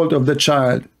the fault of the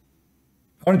child?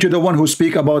 Aren't you the one who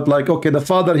speak about, like, okay, the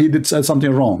father, he did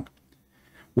something wrong.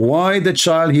 Why the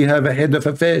child, he have a head of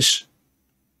a fish?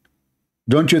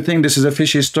 Don't you think this is a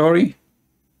fishy story?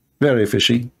 Very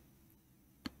fishy.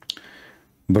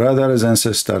 Brothers and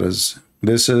sisters,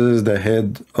 this is the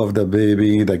head of the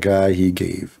baby the guy he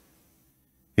gave.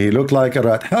 He looked like a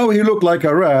rat. How he looked like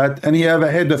a rat and he have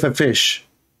a head of a fish?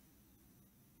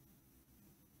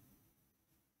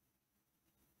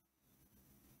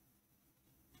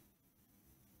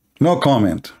 No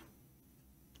comment.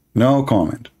 No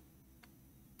comment.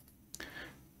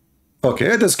 Okay,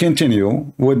 let us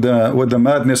continue with the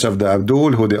madness of the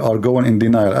Abdul, who they are going in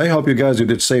denial. I hope you guys, you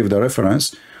did save the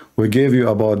reference. We gave you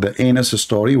about the anus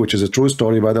story, which is a true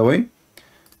story, by the way.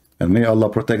 And may Allah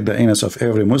protect the anus of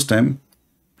every Muslim.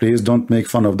 Please don't make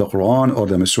fun of the Quran or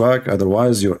the miswak,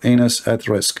 otherwise your anus at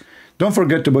risk. Don't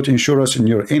forget to put insurance in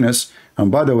your anus.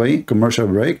 And by the way, commercial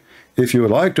break, if you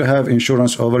would like to have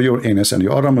insurance over your anus and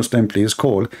you are a Muslim, please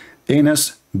call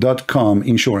anus.com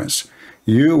insurance.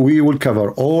 we will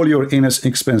cover all your anus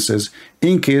expenses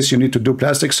in case you need to do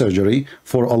plastic surgery.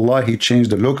 For Allah, He changed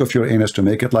the look of your anus to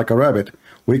make it like a rabbit.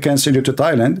 We can send you to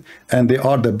Thailand, and they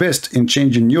are the best in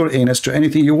changing your anus to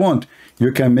anything you want.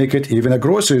 You can make it even a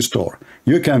grocery store.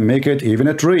 You can make it even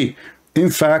a tree. In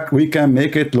fact, we can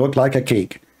make it look like a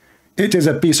cake. It is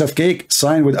a piece of cake.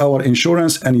 Sign with our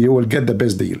insurance and you will get the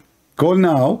best deal. Call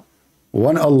now,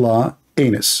 One Allah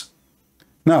Anus.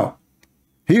 Now,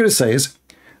 here it says,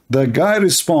 the guy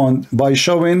respond by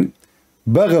showing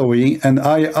Baghawi, and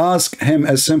I ask him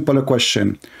a simple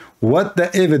question. What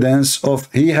the evidence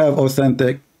of he have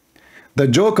authentic? The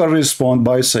joker respond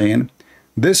by saying,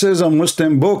 this is a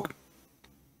Muslim book,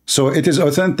 so it is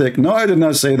authentic. No, I did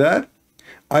not say that.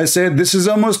 I said this is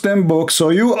a Muslim book, so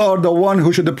you are the one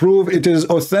who should prove it is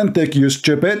authentic, you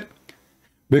stupid.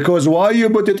 Because why you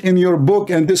put it in your book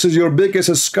and this is your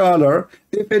biggest scholar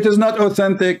if it is not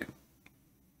authentic?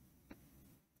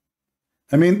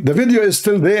 I mean, the video is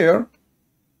still there.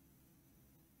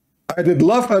 I did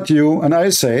laugh at you and I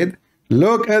said,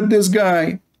 look at this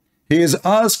guy. He is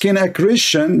asking a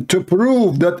Christian to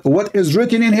prove that what is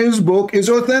written in his book is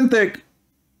authentic.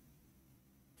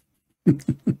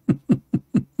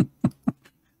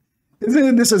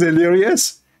 This is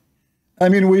hilarious. I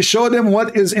mean, we show them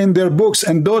what is in their books,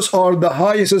 and those are the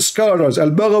highest scholars.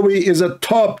 Al-Baghawi is a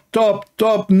top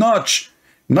notch,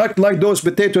 not like those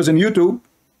potatoes in YouTube.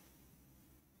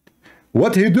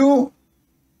 What he do?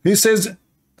 He says,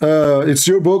 it's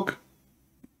your book.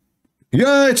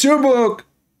 Yeah, it's your book.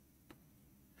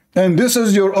 And this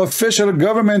is your official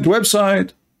government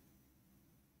website.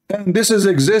 And this is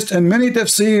exist in many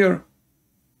tafsir.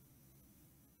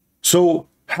 So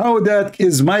how that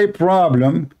is my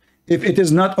problem? If it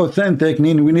is not authentic,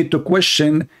 mean we need to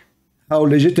question how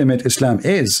legitimate Islam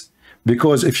is.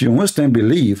 Because if you Muslim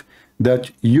believe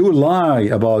that you lie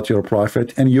about your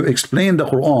prophet and you explain the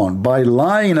Quran by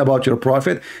lying about your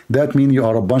prophet, that means you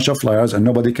are a bunch of liars and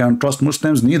nobody can trust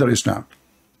Muslims, neither Islam.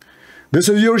 This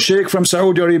is your sheikh from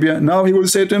Saudi Arabia. Now he will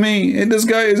say to me, this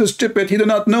guy is a stupid. He do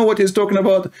not know what he's talking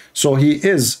about. So he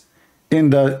is in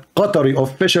the Qatari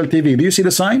official TV. Do you see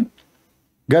the sign?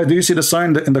 Guys, do you see the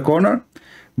sign in the corner?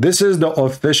 This is the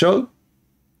official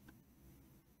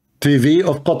TV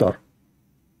of Qatar.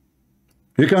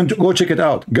 You can go check it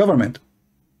out. Government.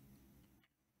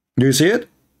 Do you see it?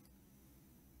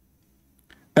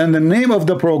 And the name of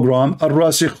the program,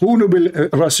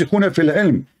 Ar-Rasikhuna fil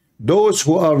Ilm. Those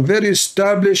who are very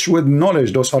established with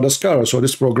knowledge, those are the scholars. So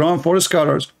this program for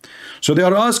scholars. So they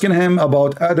are asking him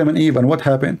about Adam and Eve and what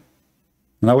happened.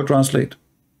 And I will translate.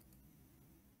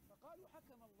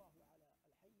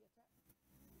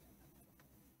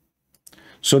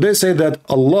 So they say that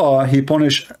Allah, He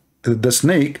punished the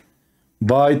snake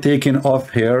by taking off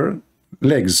her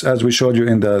legs. As we showed you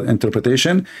in the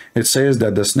interpretation, it says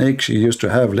that the snake, she used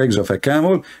to have legs of a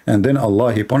camel, and then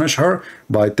Allah, He punished her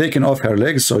by taking off her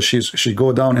legs, so she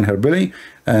go down in her belly,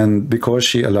 and because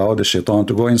she allowed the shaitan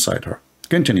to go inside her.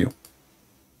 Continue.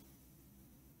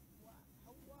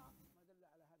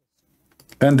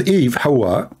 And Eve,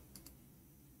 Hawa,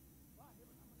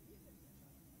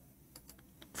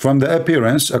 from the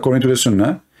appearance, according to the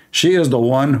Sunnah, she is the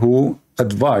one who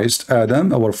advised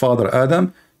Adam, our father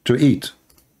Adam, to eat.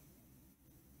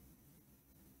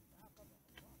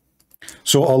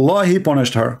 So Allah, He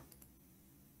punished her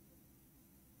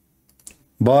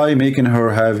by making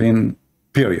her having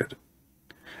period.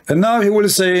 And now He will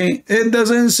say, it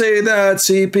doesn't say that,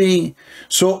 CP.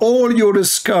 So all your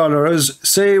scholars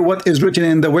say what is written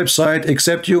in the website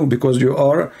except you, because you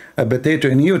are a potato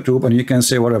in YouTube and you can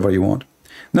say whatever you want.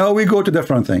 Now we go to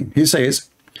different thing. He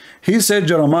said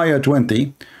Jeremiah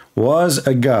 20 was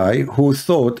a guy who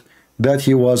thought that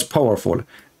he was powerful,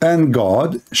 and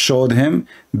God showed him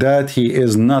that he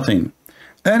is nothing.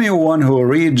 Anyone who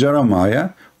read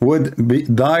Jeremiah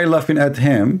would die laughing at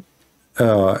him.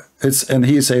 And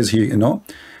he says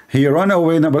he ran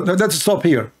away. No, but let's stop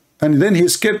here. And then he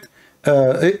skipped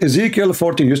Ezekiel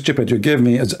 14. You stupid, you gave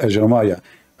me Jeremiah.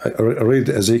 Read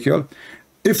Ezekiel.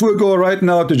 If we go right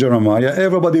now to Jeremiah,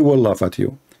 everybody will laugh at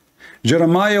you.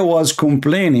 Jeremiah was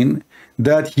complaining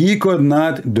that he could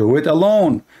not do it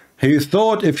alone. He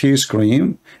thought if he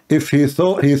screamed, he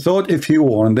thought if he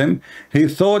warned them, he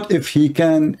thought if he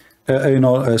can,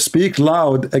 speak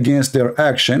loud against their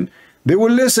action, they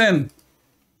will listen.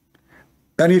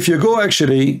 And if you go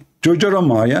actually to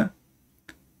Jeremiah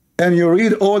and you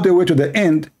read all the way to the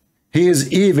end, he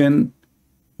is even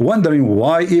wondering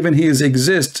why even he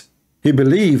exists. He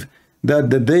believed that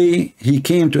the day he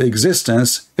came to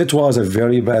existence, it was a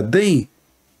very bad day.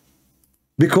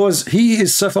 Because he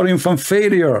is suffering from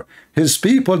failure. His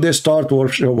people, they start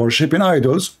worshiping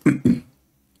idols.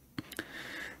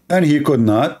 And he could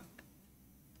not,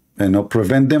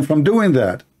 prevent them from doing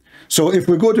that. So if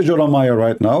we go to Jeremiah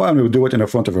right now, and we'll do it in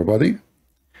front of everybody,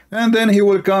 and then he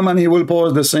will come and he will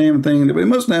pose the same thing to the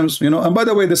Muslims, and by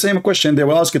the way, the same question, they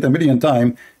will ask it 1,000,000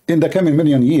 times in the coming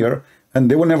million year,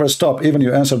 and they will never stop, even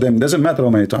you answer them, doesn't matter how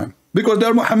many times, because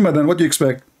they're Muhammadan. What do you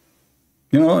expect?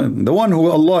 The one who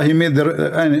Allah, he made the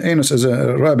anus as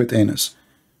a rabbit anus.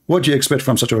 What do you expect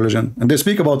from such a religion? And they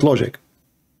speak about logic.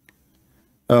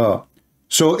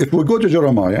 So if we go to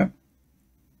Jeremiah,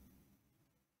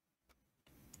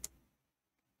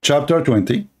 chapter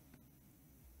 20,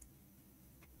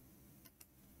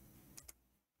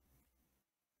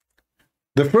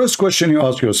 the first question you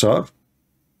ask yourself,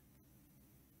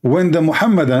 when the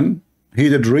Muhammadan, he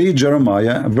did read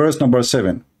Jeremiah, verse number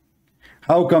 7,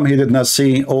 how come he did not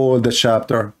see all the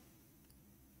chapter?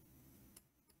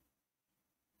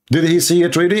 Did he see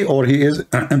it really, or he is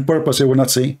on purpose he will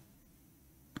not see?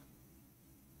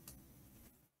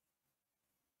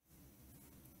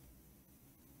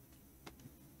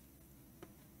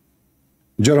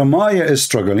 Jeremiah is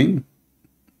struggling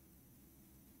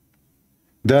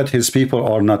that his people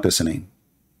are not listening.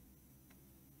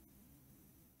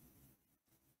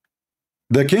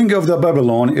 The king of the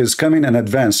Babylon is coming and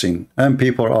advancing, and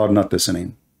people are not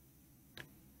listening.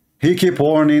 He keep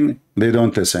warning, they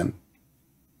don't listen.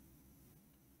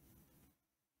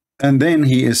 And then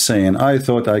he is saying, I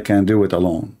thought I can do it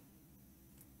alone.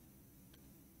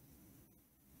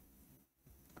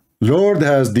 Lord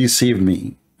has deceived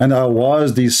me, and I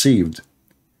was deceived.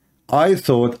 I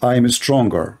thought I am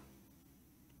stronger,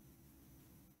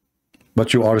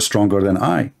 but you are stronger than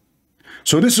I.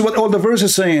 So this is what all the verse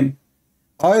is saying.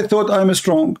 I thought I'm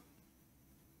strong,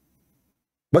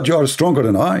 but you are stronger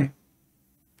than I.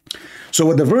 So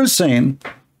what the verse is saying,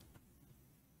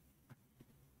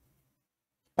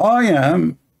 I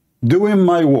am doing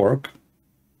my work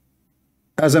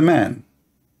as a man.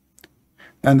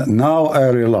 And now I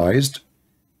realized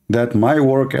that my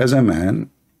work as a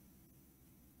man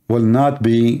will not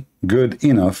be good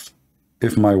enough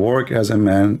if my work as a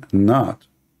man not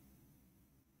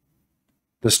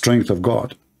the strength of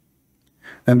God.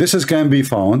 And this can be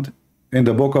found in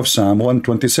the book of Psalm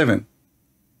 127,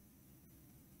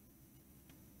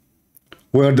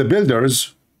 where the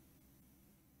builders,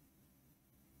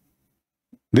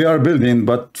 they are building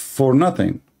but for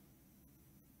nothing.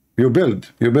 You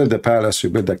build a palace,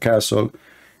 you build a castle,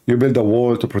 you build a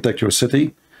wall to protect your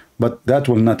city, but that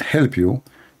will not help you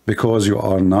because you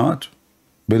are not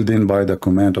building by the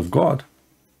command of God.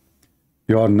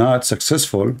 You are not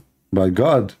successful by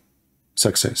God's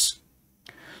success.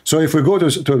 So if we go to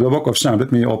the book of Psalm,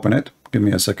 let me open it. Give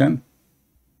me a second.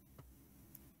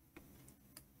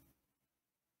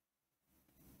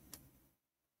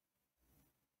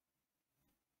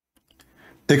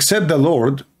 Except the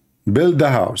Lord build the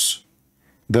house,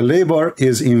 the labor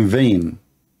is in vain.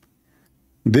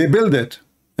 They build it,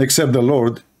 except the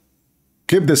Lord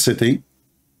keep the city,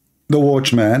 the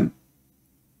watchman,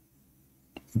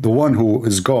 the one who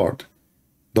is guard,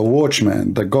 the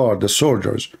watchman, the guard, the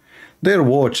soldiers, their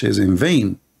watch is in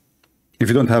vain if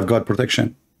you don't have God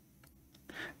protection.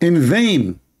 In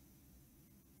vain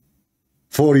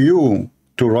for you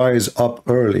to rise up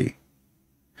early.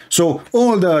 So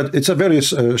all that, it's a very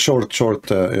short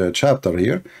chapter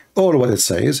here. All what it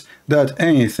says, that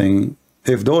anything,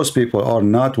 if those people are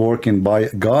not working by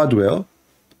God's will,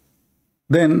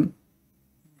 then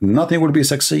nothing will be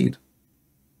succeed.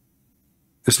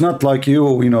 It's not like you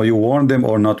warn them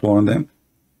or not warn them.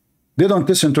 They don't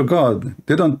listen to God.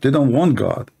 They don't want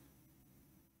God.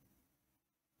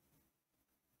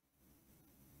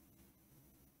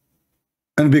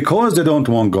 And because they don't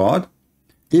want God,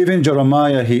 even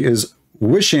Jeremiah, he is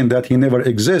wishing that he never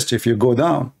exists. If you go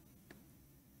down,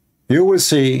 you will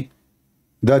see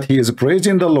that he is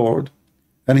praising the Lord,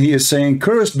 and he is saying,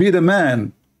 cursed be the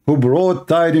man who brought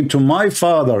tidings to my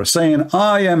father, saying,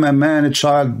 I am a man, a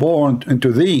child born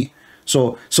into thee.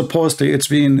 So supposedly it's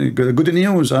been good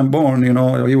news. I'm born,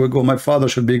 here we go. My father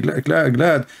should be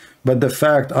glad. But the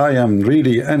fact I am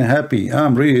really unhappy,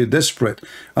 I'm really desperate,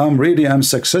 I'm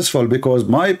successful because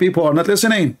my people are not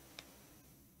listening.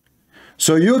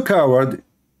 So you coward,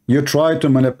 you try to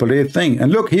manipulate things.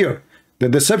 And look here, the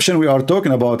deception we are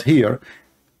talking about here,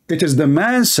 it is the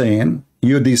man saying,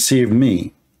 you deceived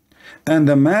me. And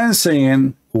the man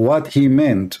saying what he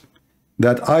meant,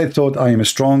 that I thought I am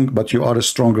strong, but you are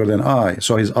stronger than I.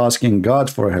 So he's asking God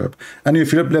for help. And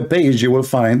if you flip the page, you will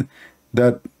find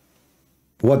that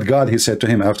what God he said to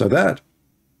him after that.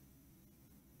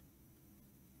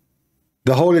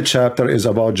 The holy chapter is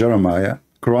about Jeremiah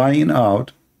crying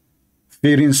out,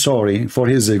 feeling sorry for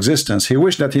his existence. He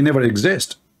wished that he never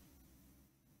exists.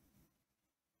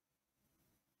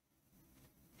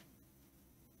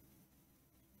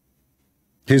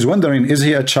 He's wondering, is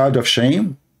he a child of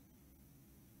shame?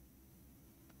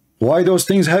 Why those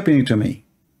things happening to me?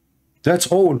 That's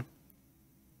all.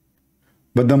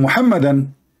 But the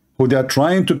Muhammadan, who they are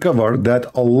trying to cover, that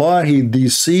Allah, He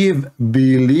deceive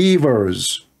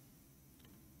believers.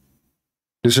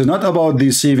 This is not about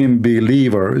deceiving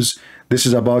believers. This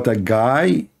is about a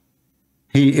guy.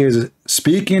 He is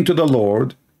speaking to the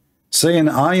Lord, saying,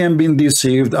 I am being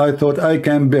deceived. I thought I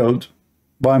can build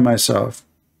by myself.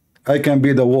 I can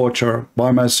be the watcher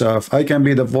by myself. I can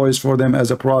be the voice for them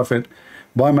as a prophet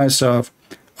by myself.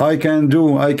 I can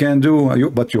do,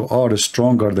 but you are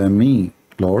stronger than me,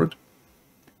 Lord.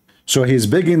 So he's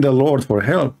begging the Lord for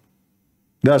help.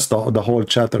 That's the whole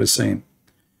chapter is saying.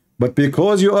 But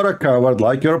because you are a coward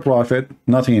like your prophet,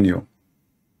 nothing in you.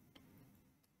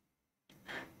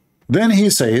 Then he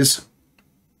says,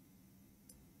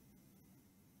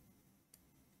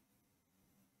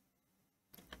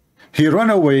 he ran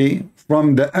away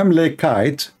from the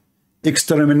Amalekite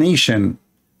extermination.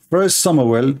 1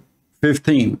 Samuel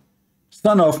 15.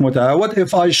 Son of Muta, what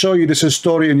if I show you this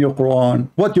story in your Quran?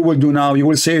 What you will do now? You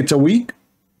will say it's a week?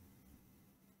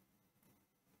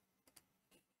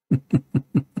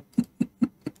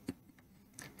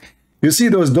 You see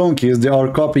those donkeys, they are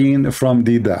copying from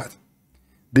Didat.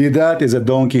 Didat is a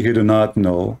donkey who do not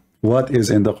know what is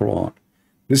in the Quran.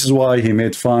 This is why he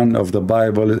made fun of the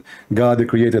Bible. God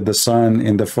created the sun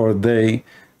in the fourth day.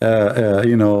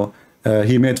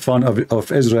 He made fun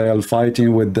of Israel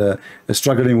fighting with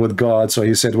struggling with God. So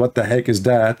he said, what the heck is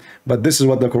that? But this is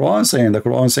what the Quran is saying. The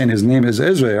Quran is saying his name is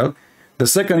Israel. The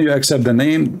second you accept the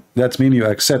name, that means you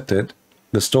accepted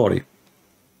the story.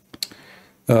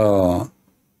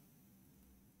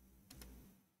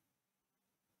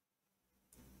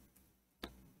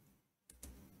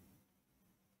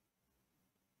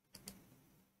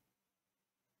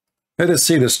 Let us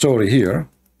see the story here.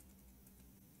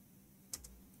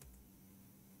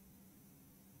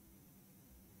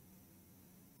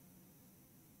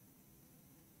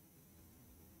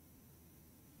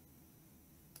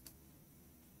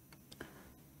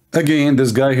 Again,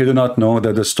 this guy, he do not know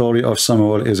that the story of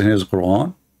Samuel is in his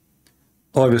Quran.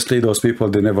 Obviously, those people,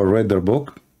 they never read their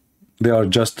book. They are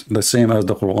just the same as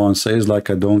the Quran says, like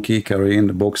a donkey carrying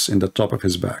the books in the top of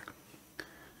his back.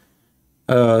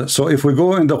 So if we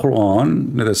go in the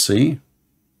Quran, let us see.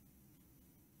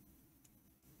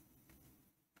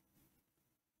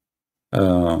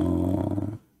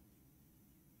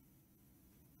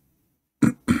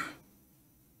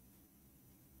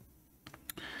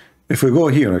 If we go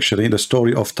here, actually, the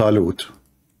story of Talut.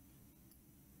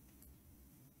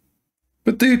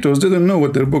 Potatoes didn't know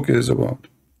what their book is about.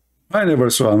 I never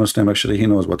saw a Muslim, actually, he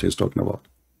knows what he's talking about.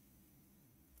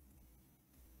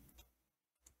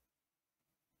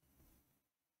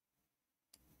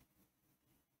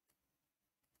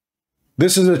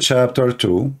 This is a chapter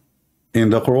 2 in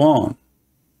the Quran.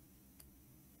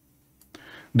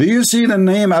 Do you see the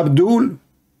name Abdul?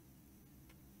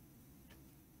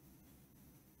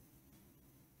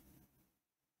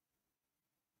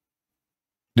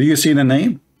 Do you see the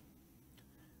name?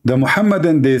 The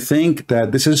Muhammadan, they think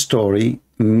that this story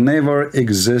never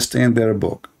exists in their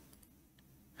book.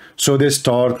 So they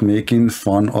start making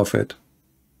fun of it.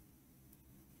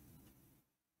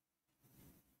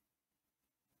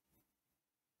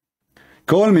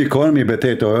 Call me,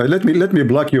 potato. Let me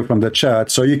block you from the chat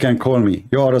so you can call me.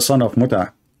 You are a son of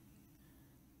Muta.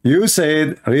 You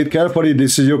said, read carefully,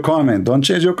 this is your comment. Don't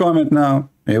change your comment now.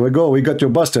 Here we go, we got you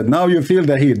busted. Now you feel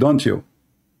the heat, don't you?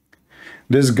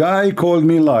 This guy called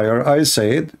me liar. I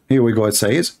said, here we go, it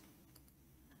says,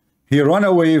 he ran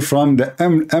away from the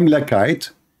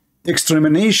Amalekite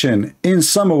extermination in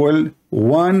Samuel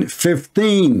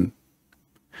 1:15.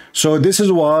 So this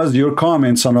was your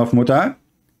comment, son of Muta.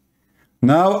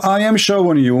 Now I am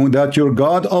showing you that your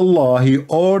God Allah, he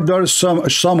ordered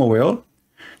Samuel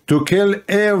to kill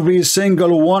every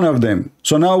single one of them.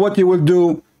 So now what you will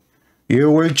do? You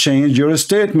will change your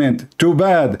statement. Too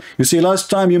bad. You see, last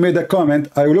time you made a comment,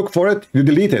 I look for it, you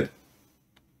delete it.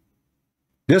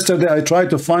 Yesterday I tried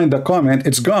to find the comment,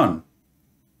 it's gone.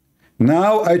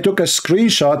 Now I took a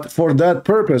screenshot for that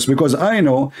purpose, because I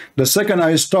know the second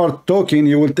I start talking,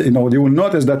 you will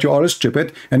notice that you are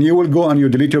stupid, and you will go and you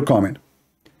delete your comment.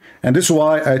 And this is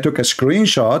why I took a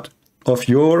screenshot of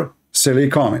your silly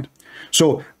comment.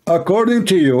 So according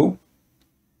to you,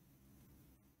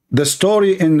 the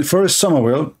story in 1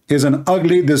 Samuel is an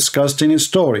ugly, disgusting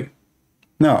story.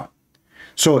 Now,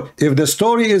 so if the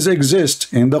story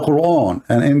exists in the Quran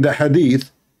and in the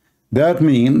Hadith, that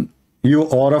means you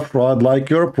are a fraud like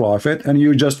your prophet and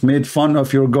you just made fun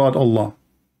of your God Allah.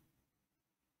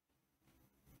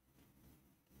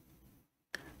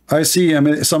 I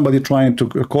see somebody trying to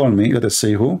call me. Let us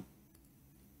see who.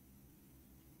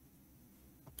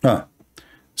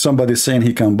 Somebody saying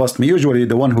he can bust me. Usually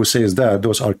the one who says that,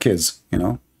 those are kids, you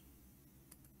know.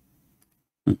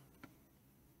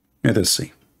 Let us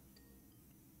see.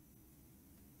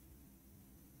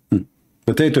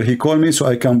 Potato, he called me so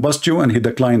I can bust you, and he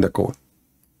declined the call.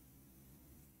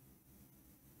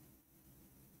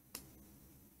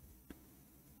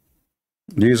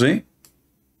 Do you see?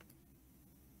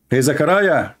 Hey,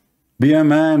 Zachariah, be a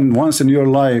man once in your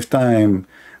lifetime.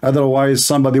 Otherwise,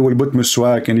 somebody will put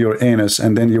miswak in your anus,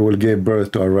 and then you will give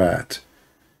birth to a rat.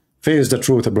 Face the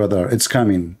truth, brother. It's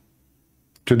coming.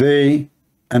 Today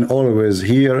and always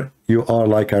here, you are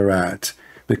like a rat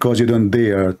because you don't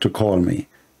dare to call me.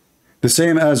 The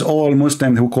same as all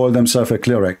Muslims who call themselves a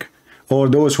cleric, or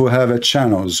those who have a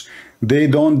channels. They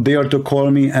don't dare to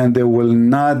call me, and they will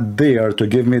not dare to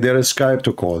give me their Skype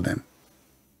to call them.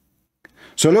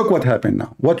 So look what happened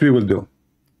now. What we will do.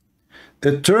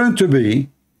 It turned to be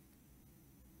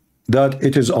that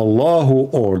it is Allah who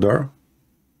ordered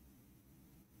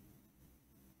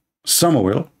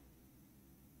Samuel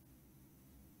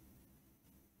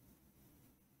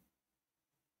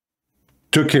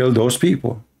to kill those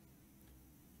people.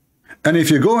 And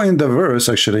if you go in the verse,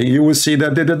 actually, you will see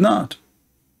that they did not.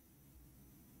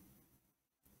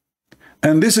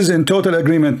 And this is in total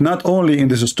agreement, not only in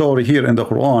this story here in the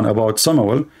Quran about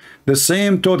Samuel, the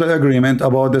same total agreement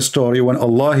about the story when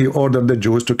Allah, he ordered the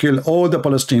Jews to kill all the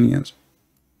Palestinians.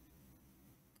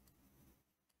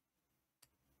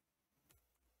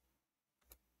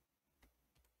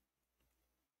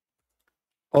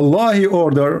 Allah, he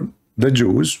ordered the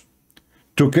Jews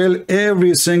to kill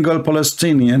every single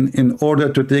Palestinian in order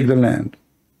to take the land.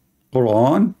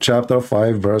 Quran chapter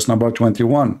 5 verse number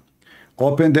 21.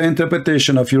 Open the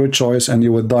interpretation of your choice and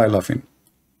you will die laughing.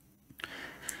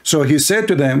 So he said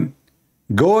to them,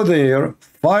 go there,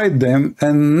 fight them,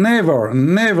 and never,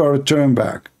 never turn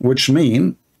back, which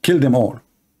means kill them all.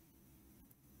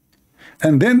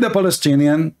 And then the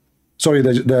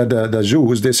the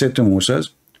Jews, they said to Moses,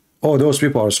 oh, those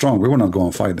people are strong. We will not go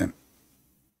and fight them.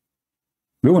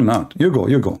 We will not. You go,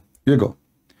 you go, you go.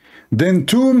 Then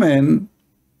two men,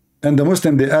 and the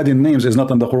Muslim, they add in names, is not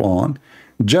in the Quran,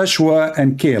 Joshua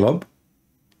and Caleb,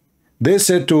 they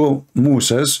said to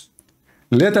Moses,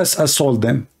 let us assault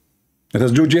them. Let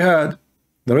us do jihad.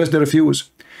 The rest they refuse.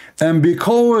 And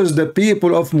because the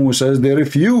people of Moses, they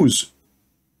refuse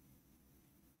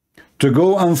to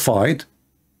go and fight,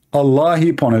 Allah,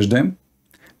 he punished them,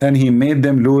 and he made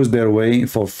them lose their way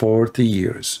for 40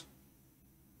 years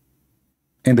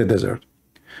in the desert.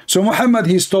 So Muhammad,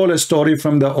 he stole a story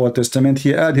from the Old Testament. He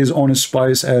had his own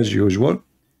spice as usual.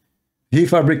 He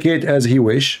fabricate as he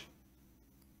wish.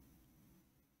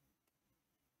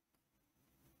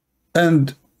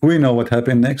 And we know what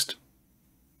happened next.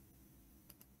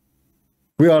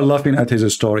 We are laughing at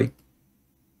his story.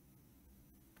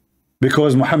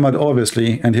 Because Muhammad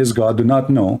obviously and his God do not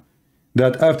know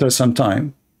that after some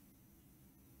time,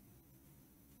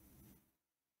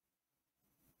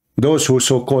 those who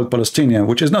so-called Palestinian,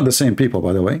 which is not the same people,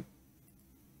 by the way,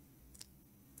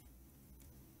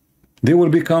 they will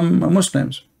become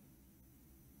Muslims.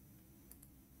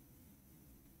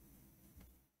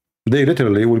 They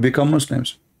literally will become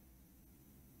Muslims.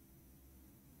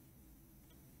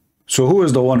 So who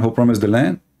is the one who promised the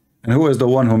land? And who is the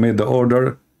one who made the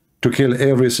order to kill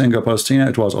every single Palestinian?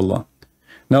 It was Allah.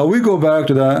 Now we go back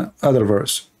to the other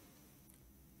verse.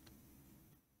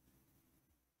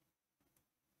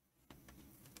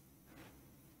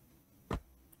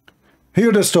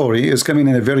 Here the story is coming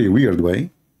in a very weird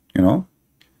way, you know.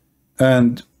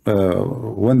 And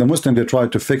when the Muslim, they try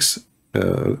to fix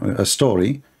a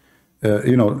story,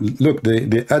 you know, look,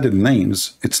 they added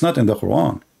names. It's not in the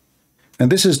Quran.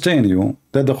 And this is telling you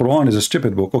that the Quran is a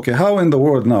stupid book. Okay, how in the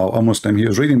world now a Muslim, he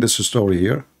is reading this story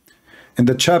here, in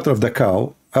the chapter of the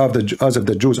cow, as if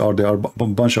the Jews are there, are a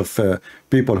bunch of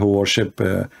people who worship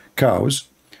cows.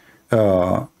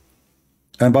 And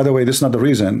by the way, this is not the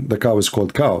reason the cow is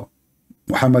called cow.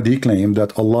 Muhammad, he claimed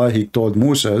that Allah, he told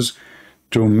Moses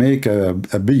to make a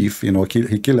beef, you know,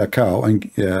 he kill a cow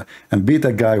and beat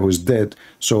a guy who's dead,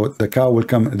 so the cow will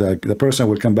come, the person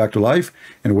will come back to life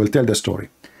and will tell the story.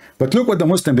 But look what the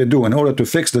Muslim, they do in order to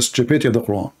fix the stupidity of the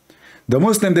Quran. The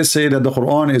Muslim, they say that the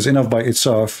Quran is enough by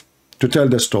itself to tell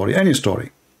the story, any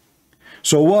story.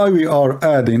 So why we are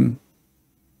adding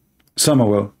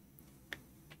Samuel?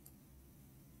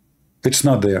 It's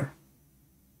not there.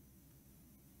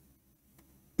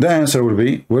 The answer will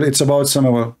be, well, it's about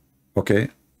Samuel. Okay,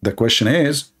 the question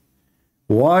is,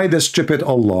 why the stupid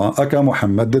Allah, Aka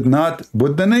Muhammad, did not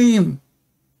put the name?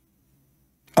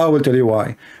 I will tell you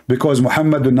why. Because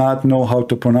Muhammad do not know how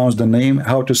to pronounce the name,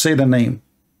 how to say the name.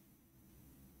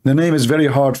 The name is very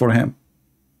hard for him.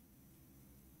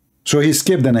 So he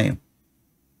skipped the name.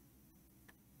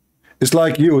 It's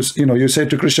like you know, you say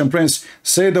to Christian Prince,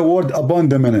 say the word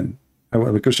abandonment.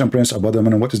 Christian Prince,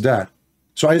 abandonment, what is that?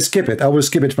 So I skip it. I will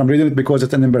skip it from reading it because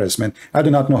it's an embarrassment. I do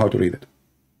not know how to read it.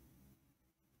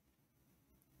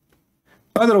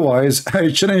 Otherwise,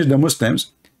 I challenge the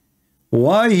Muslims.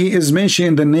 Why he is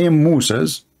mentioning the name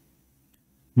Moses,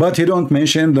 but he don't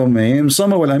mention the name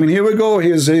Samuel? I mean, here we go.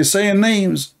 He's saying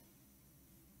names.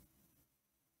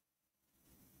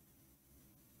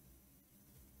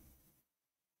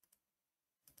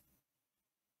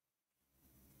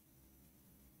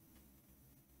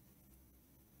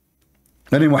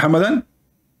 Any Muhammadan?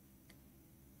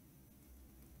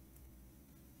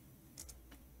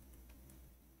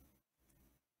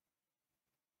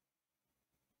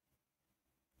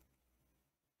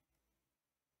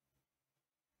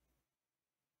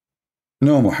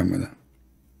 No Muhammadan.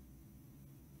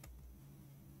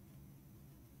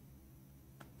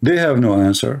 They have no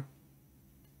answer.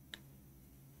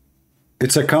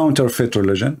 It's a counterfeit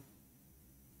religion.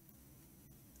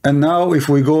 And now if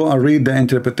we go and read the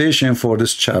interpretation for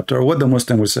this chapter, what the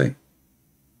Muslim will say?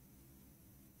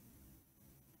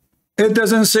 It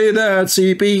doesn't say that,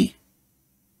 CP.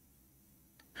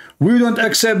 We don't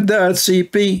accept that,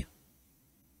 CP.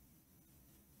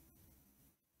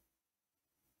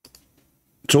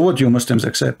 So what do you Muslims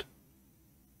accept?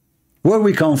 Where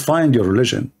we can find your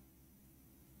religion?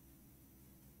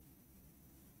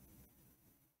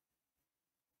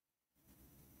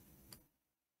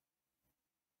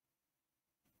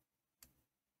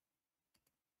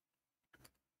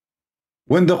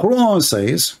 When the Quran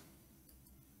says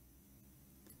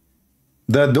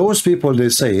that those people, they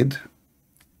said,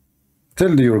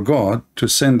 tell your God to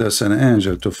send us an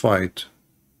angel to fight.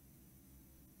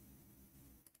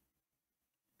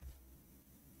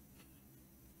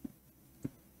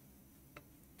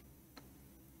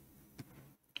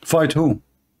 Fight who?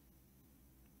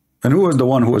 And who is the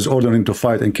one who is ordering to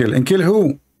fight and kill? And kill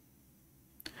who?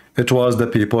 It was the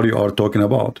people you are talking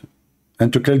about.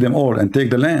 And to kill them all and take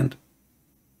the land.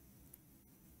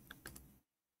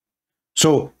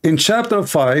 So in chapter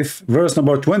 5, verse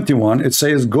number 21, it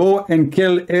says, go and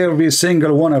kill every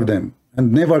single one of them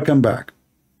and never come back.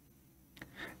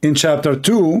 In chapter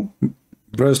 2,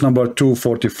 verse number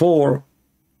 244,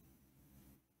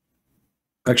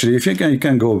 actually, if you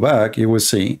can go back, you will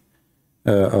see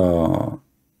Allah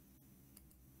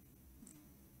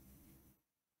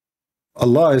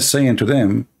is saying to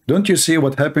them, don't you see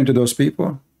what happened to those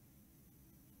people?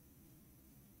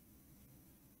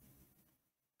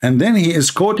 And then he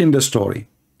is quoting the story.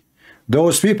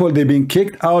 Those people, they've been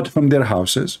kicked out from their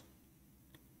houses.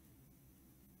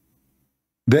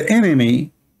 The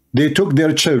enemy, they took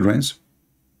their children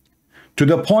to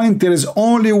the point there is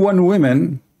only one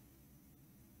woman.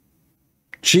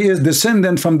 She is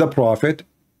descendant from the prophet.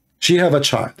 She have a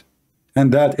child,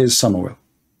 and that is Samuel.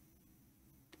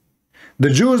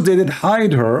 The Jews, they did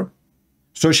hide her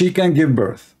so she can give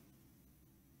birth.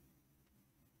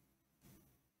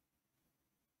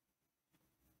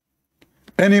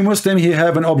 Any Muslim, he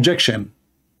have an objection.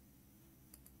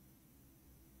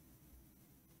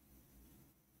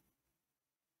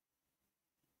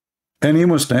 Any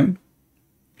Muslim,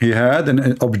 he had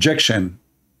an objection.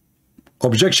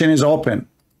 Objection is open.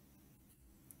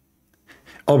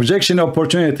 Objection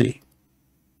opportunity.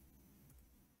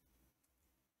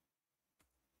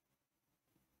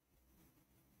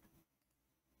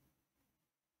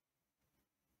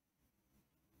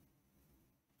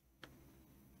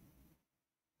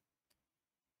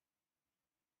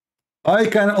 I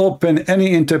can open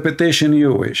any interpretation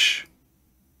you wish,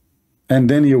 and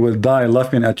then you will die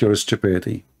laughing at your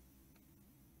stupidity.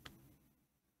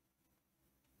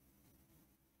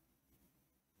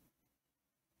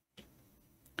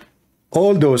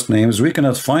 All those names, we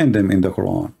cannot find them in the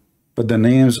Quran, but the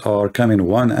names are coming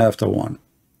one after one.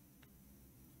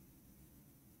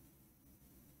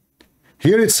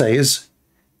 Here it says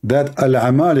that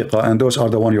Al-Amaliqa, and those are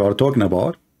the one you are talking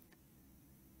about,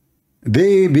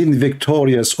 they've been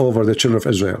victorious over the children of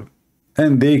Israel,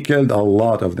 and they killed a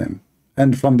lot of them,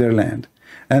 and from their land,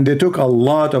 and they took a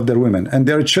lot of their women and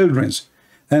their children,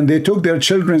 and they took their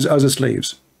children as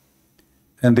slaves,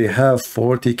 and they have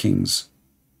 40 kings,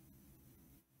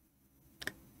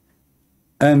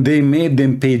 and they made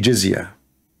them pay jizya,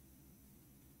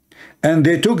 and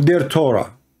they took their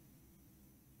Torah,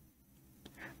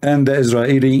 and the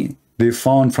Israeli, they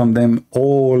found from them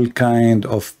all kind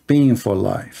of painful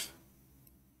life.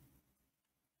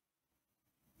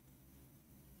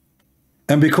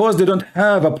 And because they don't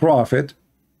have a prophet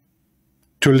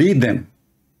to lead them,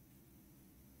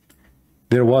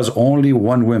 there was only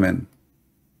one woman.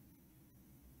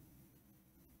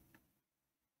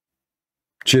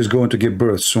 She is going to give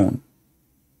birth soon.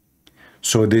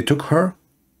 So they took her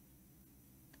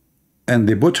and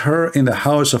they put her in the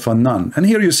house of a nun. And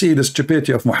here you see the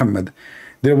stupidity of Muhammad.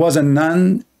 There was a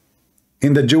nun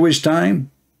in the Jewish time.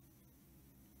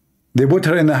 They put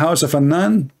her in the house of a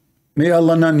nun. May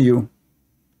Allah nun you.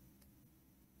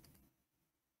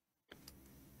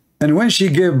 And when she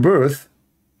gave birth,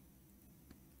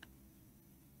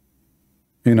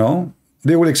 you know,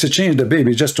 they will exchange the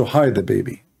baby just to hide the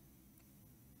baby.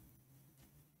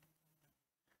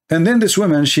 And then this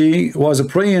woman, she was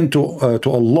praying to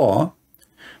Allah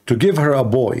to give her a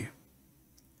boy.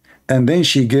 And then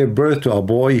she gave birth to a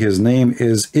boy. His name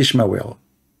is Ishmael.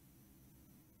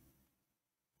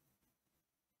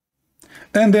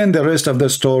 And then the rest of the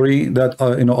story that,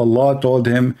 you know, Allah told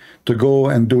him to go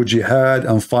and do jihad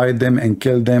and fight them and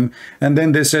kill them. And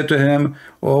then they said to him,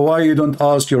 oh, why you don't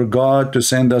ask your God to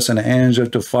send us an angel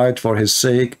to fight for his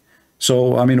sake?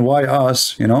 So, I mean, why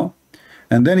us, you know?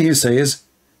 And then he says,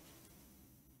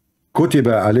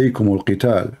 Kutiba alaykum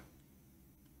al-qital.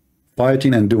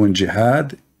 Fighting and doing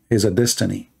jihad is a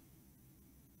destiny.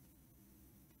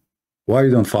 Why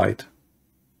you don't fight?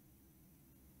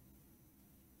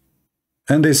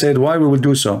 And they said, why we will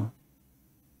do so?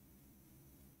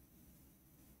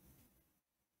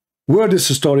 Where is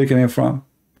this story coming from?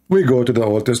 We go to the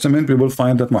Old Testament, we will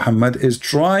find that Muhammad is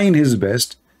trying his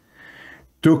best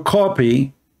to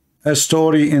copy a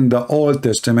story in the Old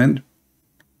Testament.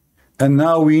 And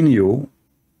now we knew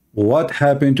what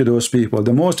happened to those people.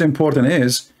 The most important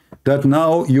is that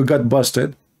now you got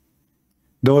busted.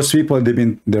 Those people,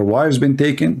 their wives been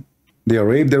taken, they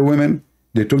raped their women,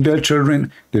 they took their children,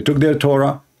 they took their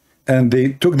Torah, and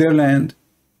they took their land.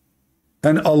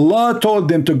 And Allah told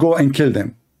them to go and kill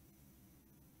them.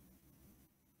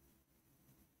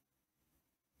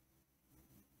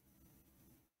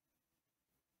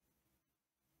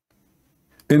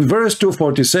 In verse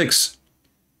 246,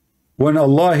 when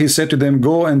Allah, he said to them,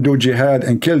 go and do jihad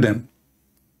and kill them.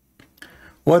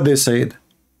 What they said,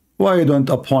 why Allah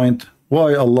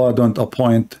don't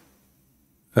appoint,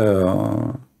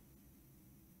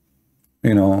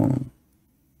 you know,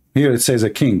 here it says a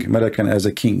king, Malakan as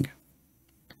a king.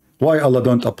 Why Allah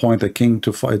don't appoint a king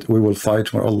to fight? We will fight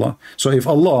for Allah. So if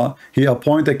Allah, he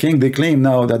appoint a king, they claim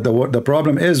now that the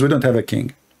problem is we don't have a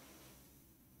king.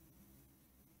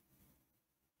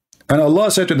 And Allah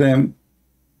said to them,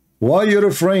 why you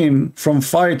refrain from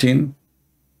fighting,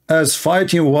 as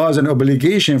fighting was an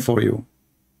obligation for you?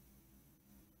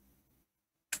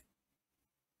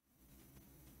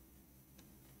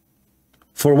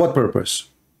 For what purpose?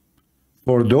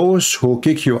 For those who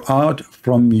kick you out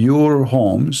from your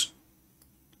homes,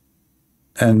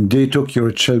 and they took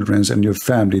your children and your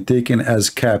family taken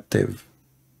as captive.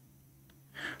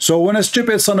 So when a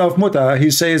stupid son of Muta,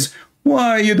 he says,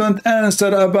 why you don't answer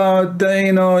about the,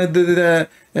 you know,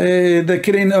 the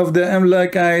killing of the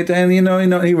Amlakite, and you know,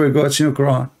 here we go, it's in the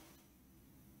Quran.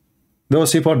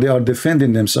 Those people, they are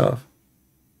defending themselves.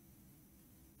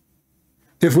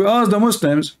 If we ask the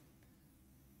Muslims,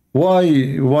 why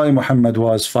Muhammad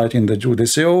was fighting the Jew, they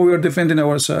say, oh, we are defending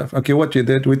ourselves. Okay, what you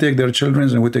did? We take their children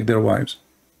and we take their wives.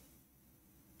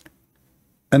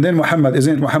 And then Muhammad,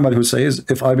 isn't it Muhammad who says,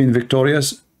 if I've been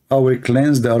victorious, I will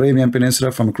cleanse the Arabian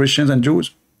Peninsula from Christians and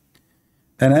Jews?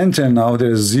 And until now,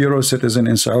 there is zero citizen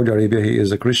in Saudi Arabia, he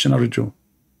is a Christian or a Jew.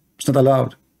 It's not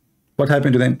allowed. What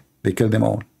happened to them? They killed them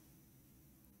all.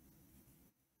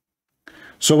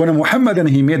 So when Muhammad and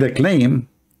he made a claim,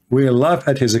 we laugh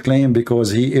at his claim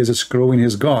because he is screwing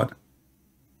his God.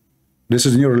 This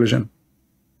is new religion.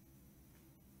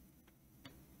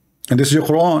 And this is your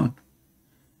Quran.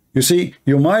 You see,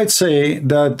 you might say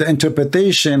that the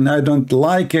interpretation, I don't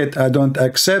like it, I don't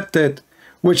accept it,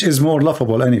 which is more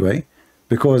laughable anyway,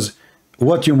 because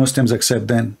what you Muslims accept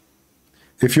then?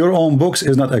 If your own books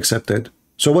is not accepted,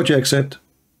 so what you accept?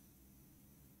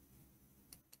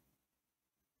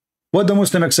 What the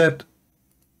Muslim accept?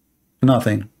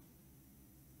 Nothing.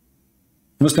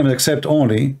 Muslims accept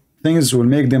only things will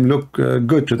make them look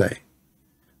good today.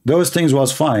 Those things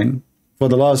was fine for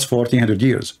the last 1400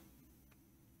 years.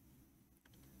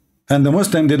 And the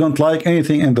Muslim, they don't like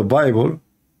anything in the Bible,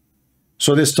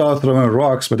 so they start throwing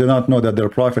rocks, but they don't know that their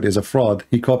prophet is a fraud.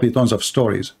 He copied tons of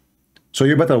stories. So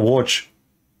you better watch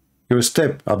your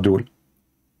step, Abdul.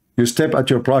 You step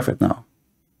at your prophet now.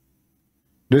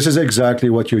 This is exactly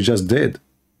what you just did.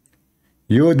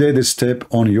 You did a step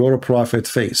on your prophet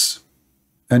face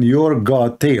and your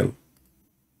God tail.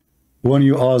 when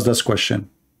you ask this question.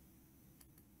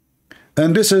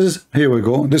 And this is, here we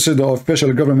go, this is the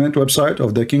official government website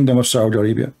of the Kingdom of Saudi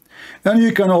Arabia. And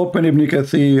you can open Ibn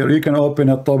Kathir, you can open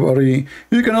At-Tabari,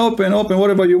 you can open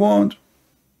whatever you want.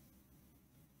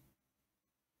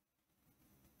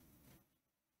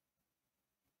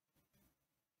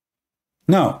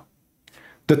 Now,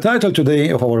 the title today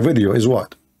of our video is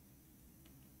what?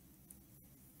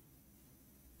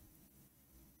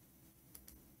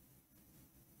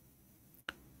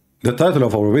 The title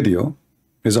of our video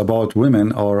is about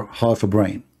women are half a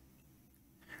brain.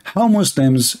 How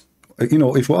Muslims, you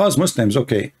know, if we ask Muslims,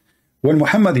 okay, when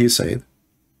Muhammad, he said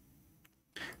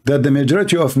that the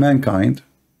majority of mankind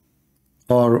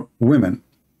are women.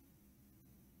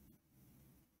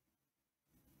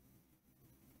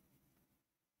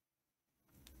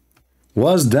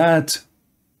 Was that,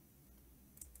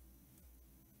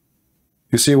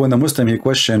 you see, when the Muslim, he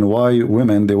questioned why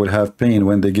women, they will have pain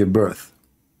when they give birth.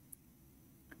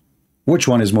 Which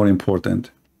one is more important?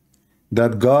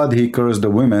 That God, he cursed the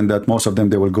women, that most of them,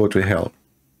 they will go to hell,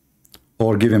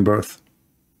 or giving birth?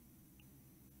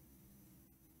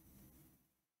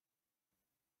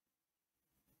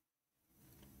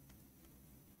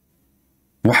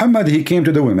 Muhammad, he came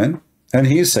to the women and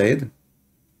he said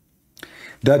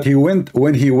that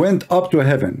when he went up to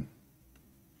heaven,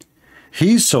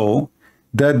 he saw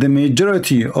that the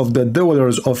majority of the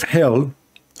dwellers of hell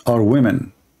are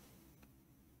women.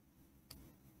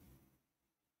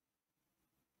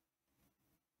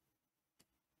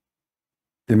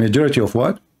 The majority of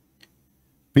what?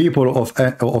 People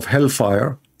of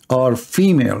hellfire are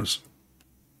females.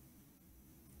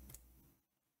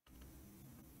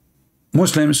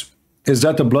 Muslims, is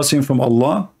that a blessing from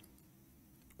Allah,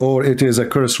 or it is a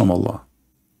curse from Allah?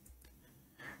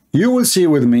 You will see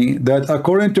with me that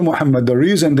according to Muhammad, the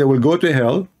reason they will go to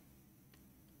hell,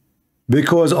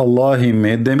 because Allah, he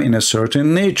made them in a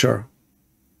certain nature.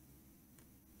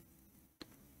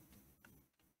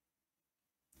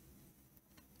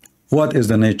 What is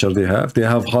the nature they have? They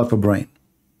have half a brain.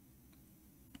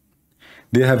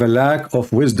 They have a lack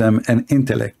of wisdom and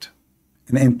intellect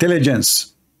and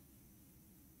intelligence.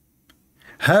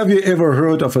 Have you ever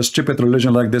heard of a stupid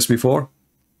religion like this before?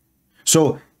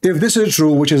 So if this is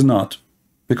true, which is not,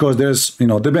 because there's, you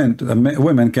know, depend,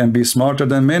 women can be smarter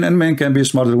than men and men can be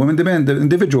smarter than women, depend, the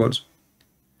individuals.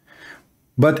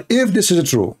 But if this is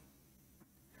true,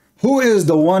 who is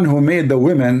the one who made the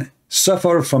women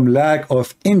suffer from lack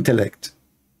of intellect?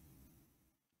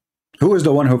 Who is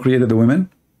the one who created the women?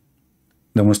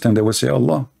 The Muslim, they will say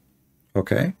Allah.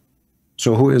 Okay,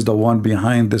 so who is the one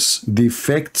behind this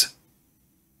defect,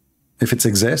 if it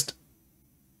exists?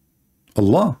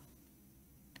 Allah.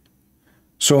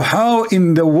 So how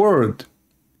in the world,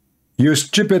 you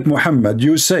stupid Muhammad,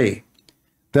 you say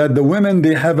that the women,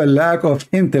 they have a lack of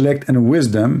intellect and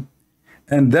wisdom,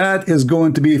 and that is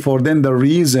going to be for them the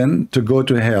reason to go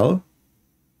to hell?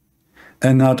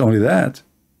 And not only that,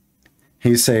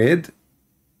 he said,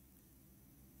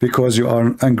 because you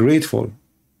are ungrateful.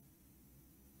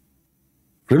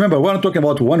 Remember, we're not talking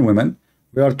about one woman,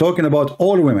 we are talking about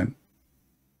all women.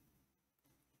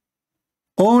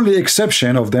 Only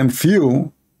exception of them,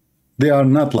 few, they are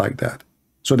not like that.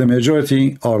 So the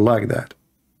majority are like that.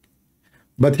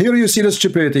 But here you see the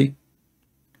stupidity.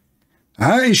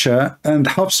 Aisha and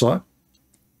Hafsa,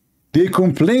 they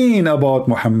complain about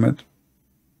Muhammad.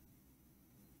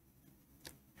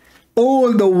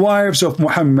 All the wives of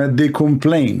Muhammad, they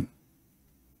complain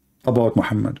about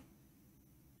Muhammad.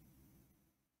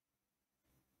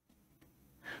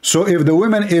 So if the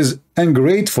woman is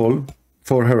ungrateful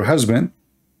for her husband,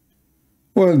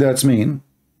 well, that's mean.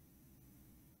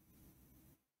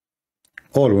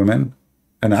 All women,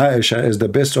 and Aisha is the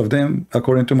best of them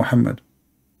according to Muhammad.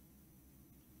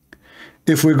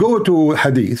 If we go to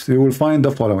Hadith, we will find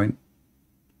the following.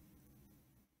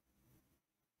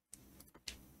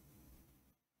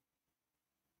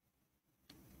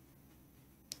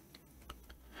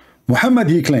 Muhammad,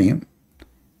 he claimed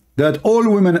that all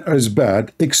women is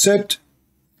bad except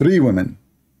 3 women.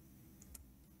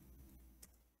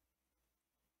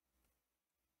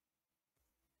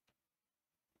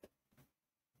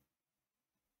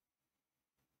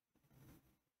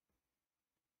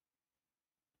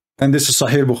 And this is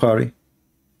Sahih Bukhari.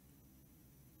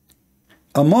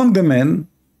 Among the men,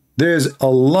 there's a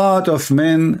lot of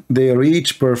men, they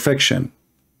reach perfection.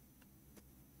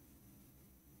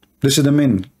 This is the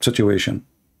men situation.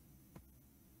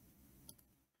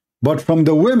 But from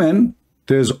the women,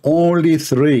 there's only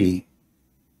 3.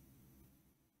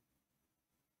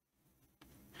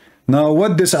 Now,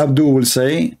 what this Abdul will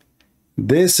say,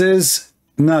 this is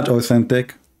not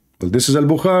authentic. Well, this is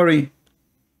Al-Bukhari.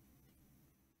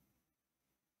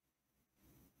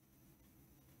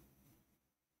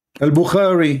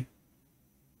 Al-Bukhari.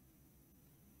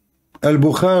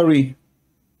 Al-Bukhari.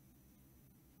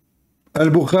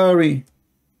 Al-Bukhari.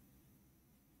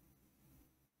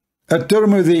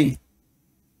 At-Tirmidhi.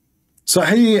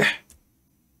 Sahih.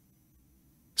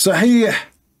 Sahih.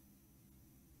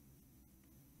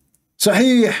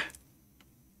 Sahih.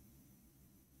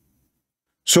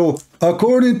 So,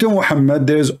 according to Muhammad,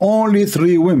 there's only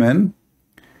 3 women.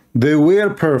 They were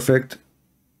perfect.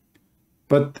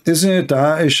 But isn't it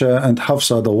Aisha and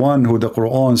Hafsa the one who the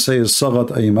Quran says Sagat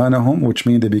aymanahum, which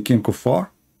means they became kuffar?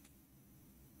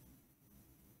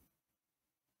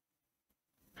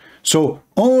 So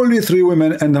only 3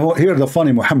 women, and here the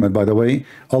funny Muhammad, by the way,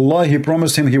 Allah, he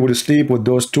promised him he would sleep with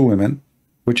those 2 women,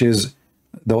 which is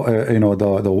the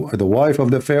the wife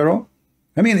of the Pharaoh.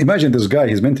 I mean, imagine this guy,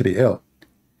 he's mentally ill.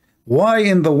 Why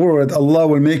in the world Allah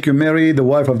will make you marry the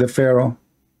wife of the Pharaoh?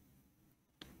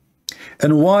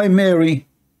 And why Mary?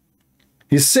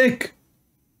 He's sick.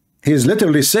 He's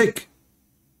literally sick.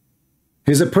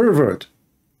 He's a pervert.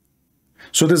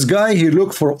 So this guy, he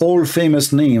looked for all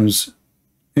famous names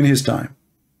in his time.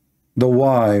 The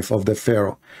wife of the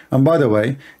Pharaoh. And by the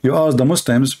way, you ask the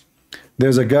Muslims,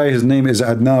 there's a guy, his name is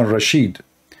Adnan Rashid.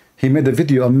 He made a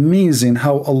video amazing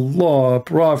how Allah,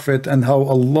 Prophet, and how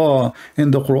Allah in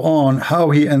the Quran,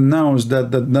 how he announced that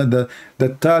the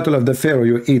title of the Pharaoh,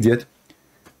 you idiot.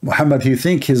 Muhammad, he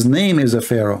think his name is a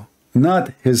Pharaoh,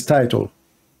 not his title.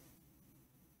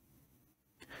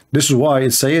 This is why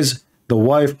it says the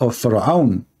wife of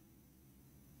Pharaoh.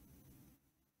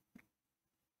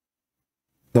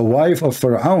 The wife of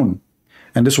Pharaoh.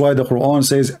 And this is why the Quran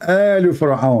says Al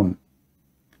Pharaoh.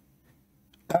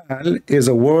 Al is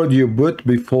a word you put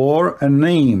before a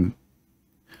name.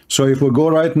 So if we go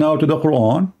right now to the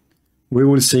Quran, we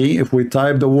will see if we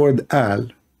type the word Al.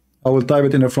 I will type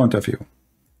it in the front of you.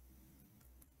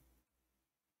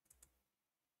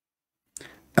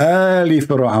 Ali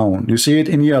Pharaoh. You see it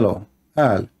in yellow.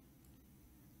 Al.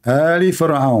 Ali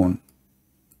Pharaoh.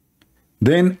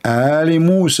 Then Ali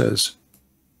Moses.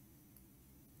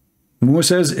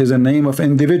 Moses is a name of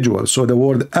individual. So the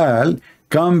word Al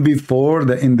come before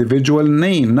the individual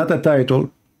name, not a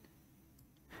title.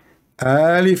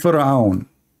 Ali Pharaoh.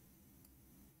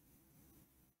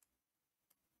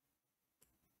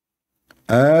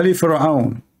 Ali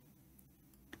Pharaoh.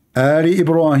 Ali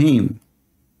Ibrahim.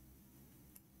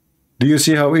 Do you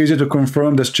see how easy to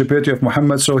confirm the stupidity of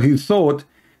Muhammad? So he thought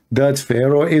that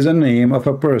Pharaoh is a name of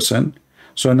a person.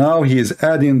 So now he is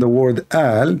adding the word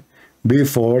Al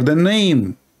before the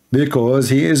name because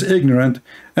he is ignorant.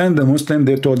 And the Muslim,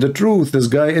 they told the truth. This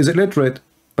guy is illiterate,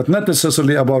 but not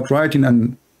necessarily about writing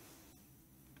and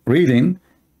reading.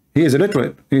 He is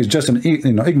illiterate. He is just an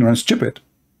ignorant stupid.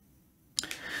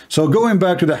 So going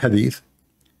back to the hadith,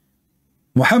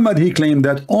 Muhammad, he claimed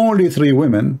that only 3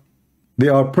 women, they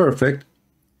are perfect,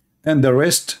 and the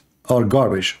rest are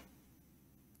garbage.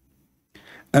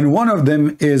 And one of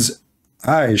them is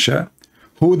Aisha,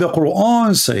 who the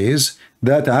Quran says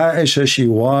that Aisha, she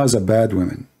was a bad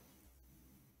woman.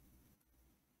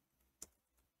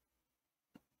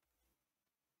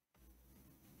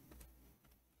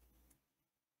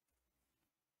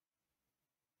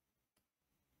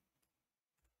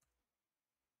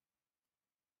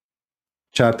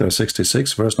 Chapter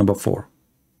 66, verse number 4.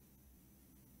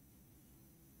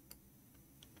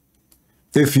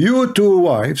 If you 2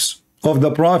 wives of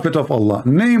the Prophet of Allah,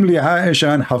 namely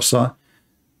Aisha and Hafsa,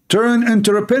 turn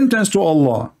into repentance to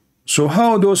Allah, so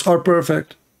how those are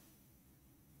perfect?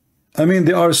 I mean,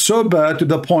 they are so bad to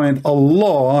the point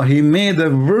Allah, he made the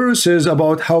verses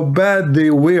about how bad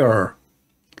they were.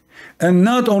 And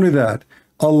not only that,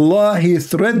 Allah, he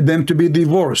threatened them to be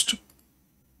divorced.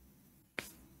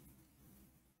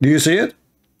 Do you see it?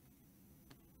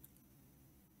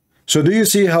 So do you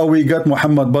see how we got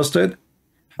Muhammad busted?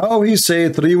 How he say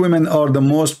 3 women are the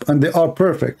most, and they are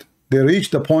perfect. They reach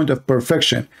the point of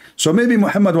perfection. So maybe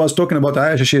Muhammad was talking about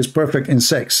Aisha, she is perfect in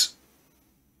sex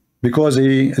because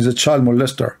he is a child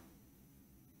molester.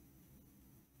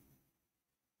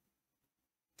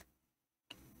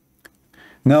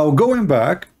 Now going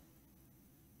back,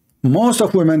 most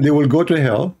of women, they will go to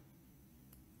hell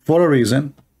for a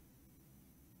reason.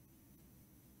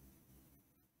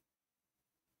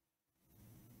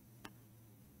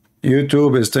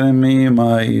 YouTube is telling me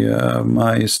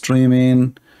my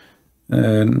streaming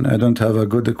and I don't have a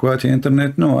good quality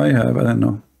internet. No, I have. I don't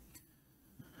know.